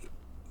saying...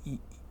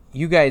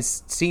 You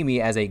guys see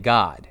me as a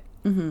god,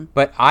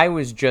 but I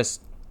was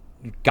just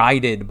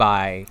guided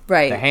by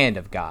the hand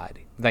of God.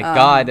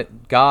 Like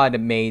God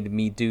made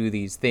me do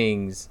these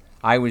things.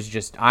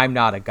 I'm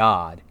not a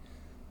god.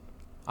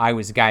 I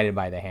was guided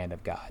by the hand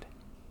of God,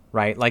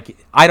 right? Like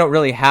I don't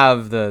really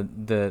have the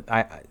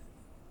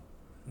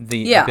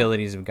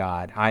abilities of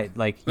God.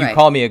 You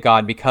call me a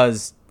god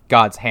because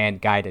God's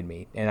hand guided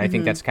me, and I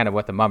think that's kind of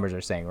what the mummers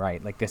are saying,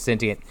 right? Like the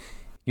sentient,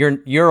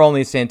 you're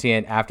only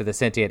sentient after the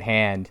sentient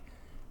hand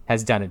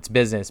has done its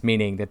business,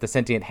 meaning that the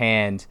sentient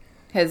hand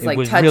was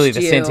really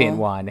the sentient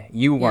one.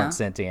 You weren't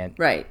sentient.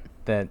 Right.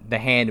 The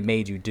hand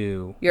made you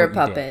do You're a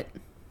puppet.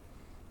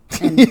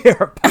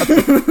 You're a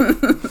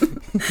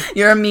puppet.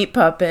 You're a meat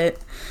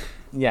puppet.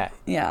 Yeah.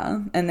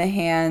 Yeah. And the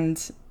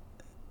hand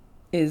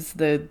is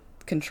the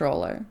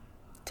controller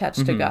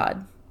attached to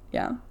God.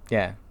 Yeah.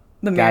 Yeah.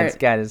 God's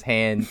got his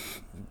hand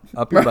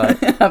up your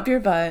butt. Up your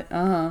butt.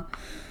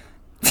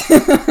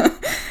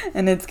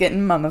 And it's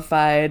getting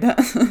mummified.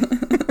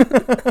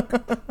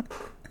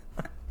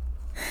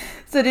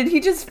 So did he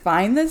just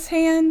find this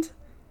hand?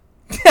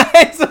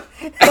 I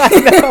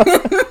know.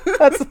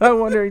 That's what I'm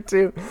wondering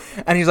too.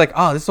 And he's like,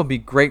 oh, this will be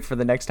great for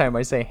the next time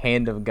I say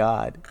hand of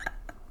God.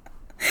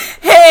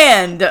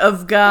 Hand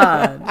of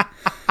God.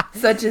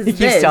 Such as he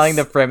keeps telling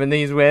the Fremen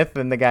he's with,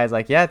 and the guy's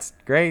like, yeah, it's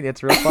great.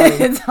 It's real funny.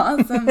 It's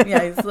awesome.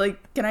 Yeah, he's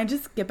like, can I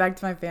just get back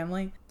to my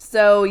family?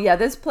 So, yeah,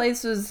 this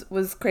place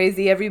was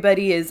crazy.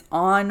 Everybody is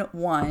on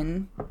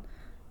one.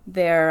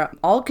 They're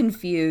all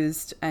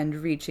confused and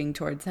reaching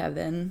towards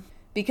heaven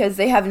because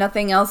they have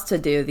nothing else to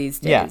do these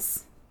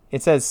days. Yeah.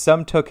 It says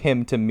some took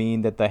him to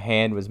mean that the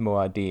hand was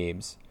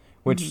Muad'Dib's,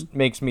 which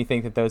makes me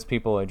think that those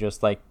people are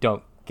just like,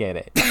 don't get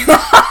it.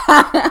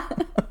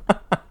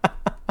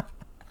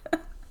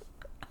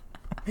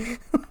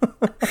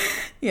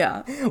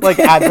 Yeah. Like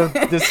at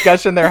the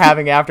discussion they're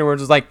having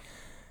afterwards was like,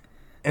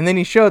 and then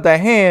he showed the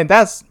hand.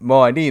 That's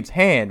Muad'Dib's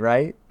hand,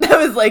 right? That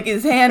was like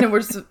his hand, and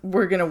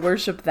we're gonna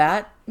worship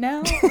that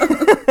now.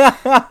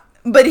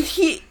 But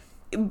he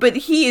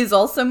is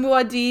also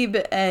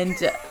Muad'Dib, and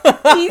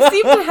he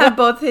seemed to have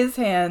both his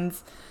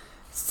hands.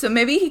 So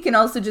maybe he can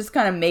also just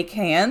kind of make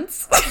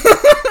hands.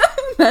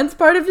 That's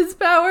part of his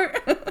power.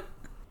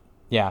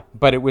 Yeah,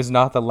 but it was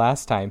not the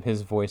last time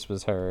his voice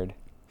was heard.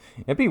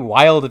 It'd be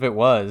wild if it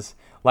was.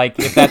 Like,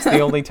 if that's the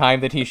only time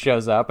that he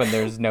shows up and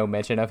there's no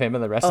mention of him in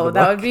the rest of the book.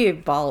 Oh, that would be a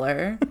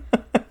baller.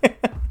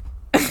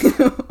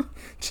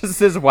 Just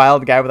this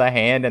wild guy with a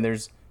hand, and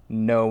there's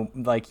no,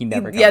 like, he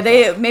never comes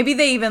up. Maybe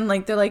they even,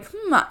 like, they're like,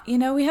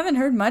 we haven't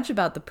heard much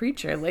about the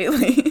preacher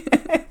lately.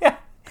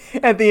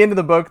 At the end of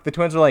the book, the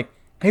twins are like,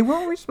 hey,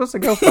 weren't we supposed to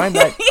go find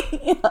that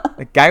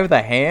the guy with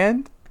a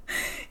hand?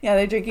 Yeah,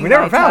 they're drinking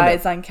Mai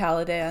Tais on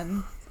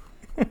Caladan.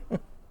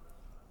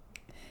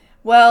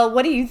 Well,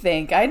 what do you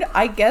think?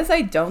 I guess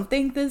I don't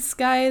think this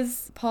guy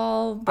is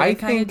Paul, but I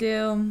kind of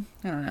do.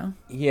 I don't know.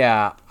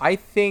 Yeah, I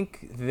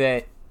think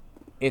that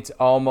it's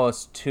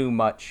almost too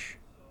much.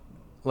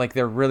 Like,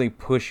 they're really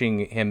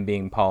pushing him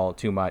being Paul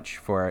too much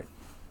for it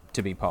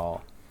to be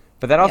Paul.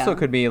 But that also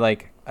could be,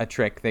 like, a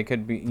trick. They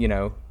could be,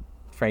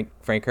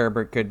 Frank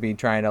Herbert could be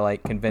trying to,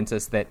 like, convince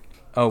us that,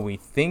 oh, we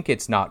think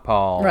it's not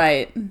Paul.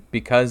 Right.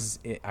 Because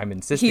I'm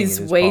insisting he's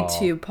it is way Paul.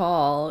 Too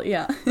Paul,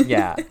 yeah.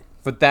 Yeah.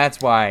 But that's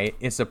why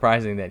it's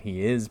surprising that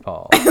he is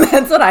Paul.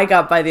 That's what I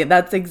got by the end.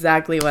 That's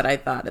exactly what I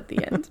thought at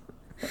the end.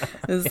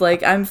 It was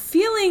like, I'm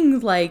feeling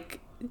like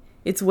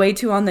it's way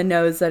too on the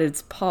nose that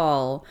it's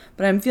Paul,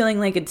 but I'm feeling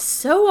like it's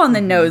so on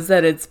the nose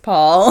that it's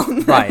Paul.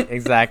 Right,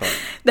 exactly.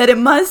 That it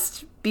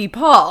must be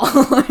Paul.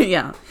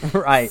 Yeah.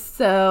 Right.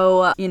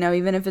 So,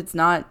 even if it's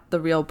not the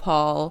real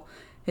Paul,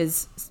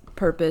 his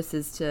purpose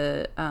is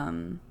to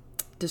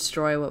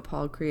destroy what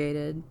Paul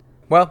created.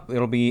 Well,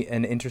 it'll be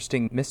an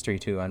interesting mystery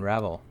to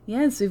unravel.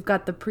 Yes, we've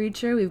got the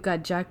preacher, we've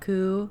got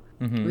Jakku,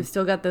 we've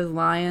still got those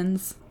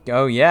lions.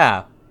 Oh,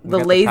 yeah. The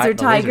laser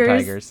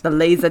tigers. The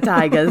laser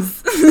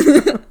tigers.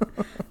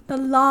 The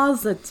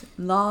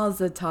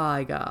laser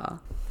tiger.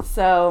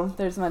 So,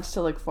 there's much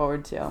to look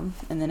forward to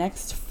in the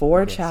next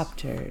 4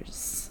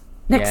 chapters.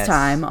 Next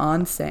time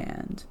on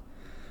Sand.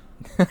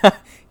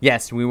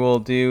 Yes, we will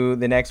do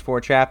the next 4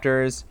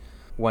 chapters.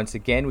 Once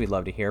again, we'd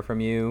love to hear from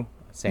you.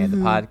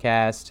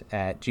 Sandthepodcast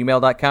at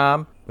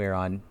gmail.com. We're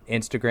on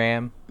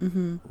Instagram.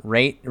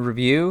 Rate,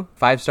 review,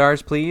 5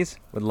 stars, please.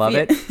 Would love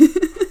it.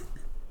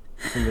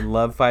 We would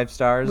love 5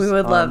 stars. We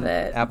would love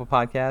it. Apple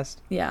Podcast.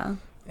 Yeah.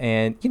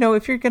 And,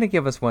 if you're going to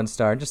give us 1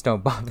 star, just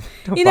don't bother.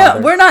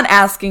 We're not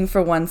asking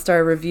for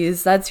 1-star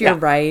reviews. That's your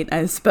right,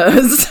 I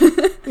suppose.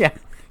 Yeah.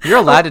 You're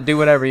allowed to do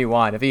whatever you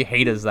want if you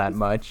hate us that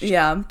much.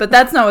 Yeah, but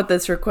that's not what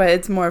this requires.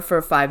 It's more for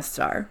a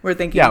 5-star. We're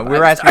thinking Yeah,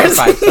 we're asking for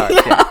 5 stars.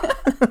 Yeah.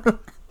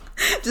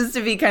 Just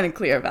to be kind of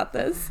clear about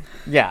this.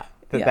 Yeah.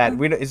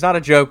 It's not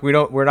a joke.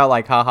 We're not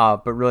like, haha,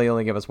 but really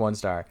only give us 1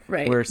 star.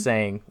 Right. We're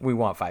saying we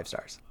want 5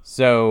 stars.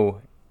 So,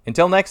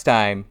 until next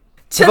time.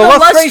 To the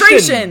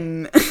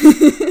lustration!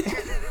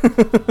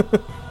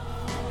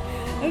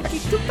 Okay,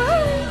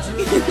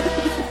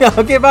 goodbye.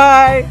 Okay,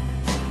 bye.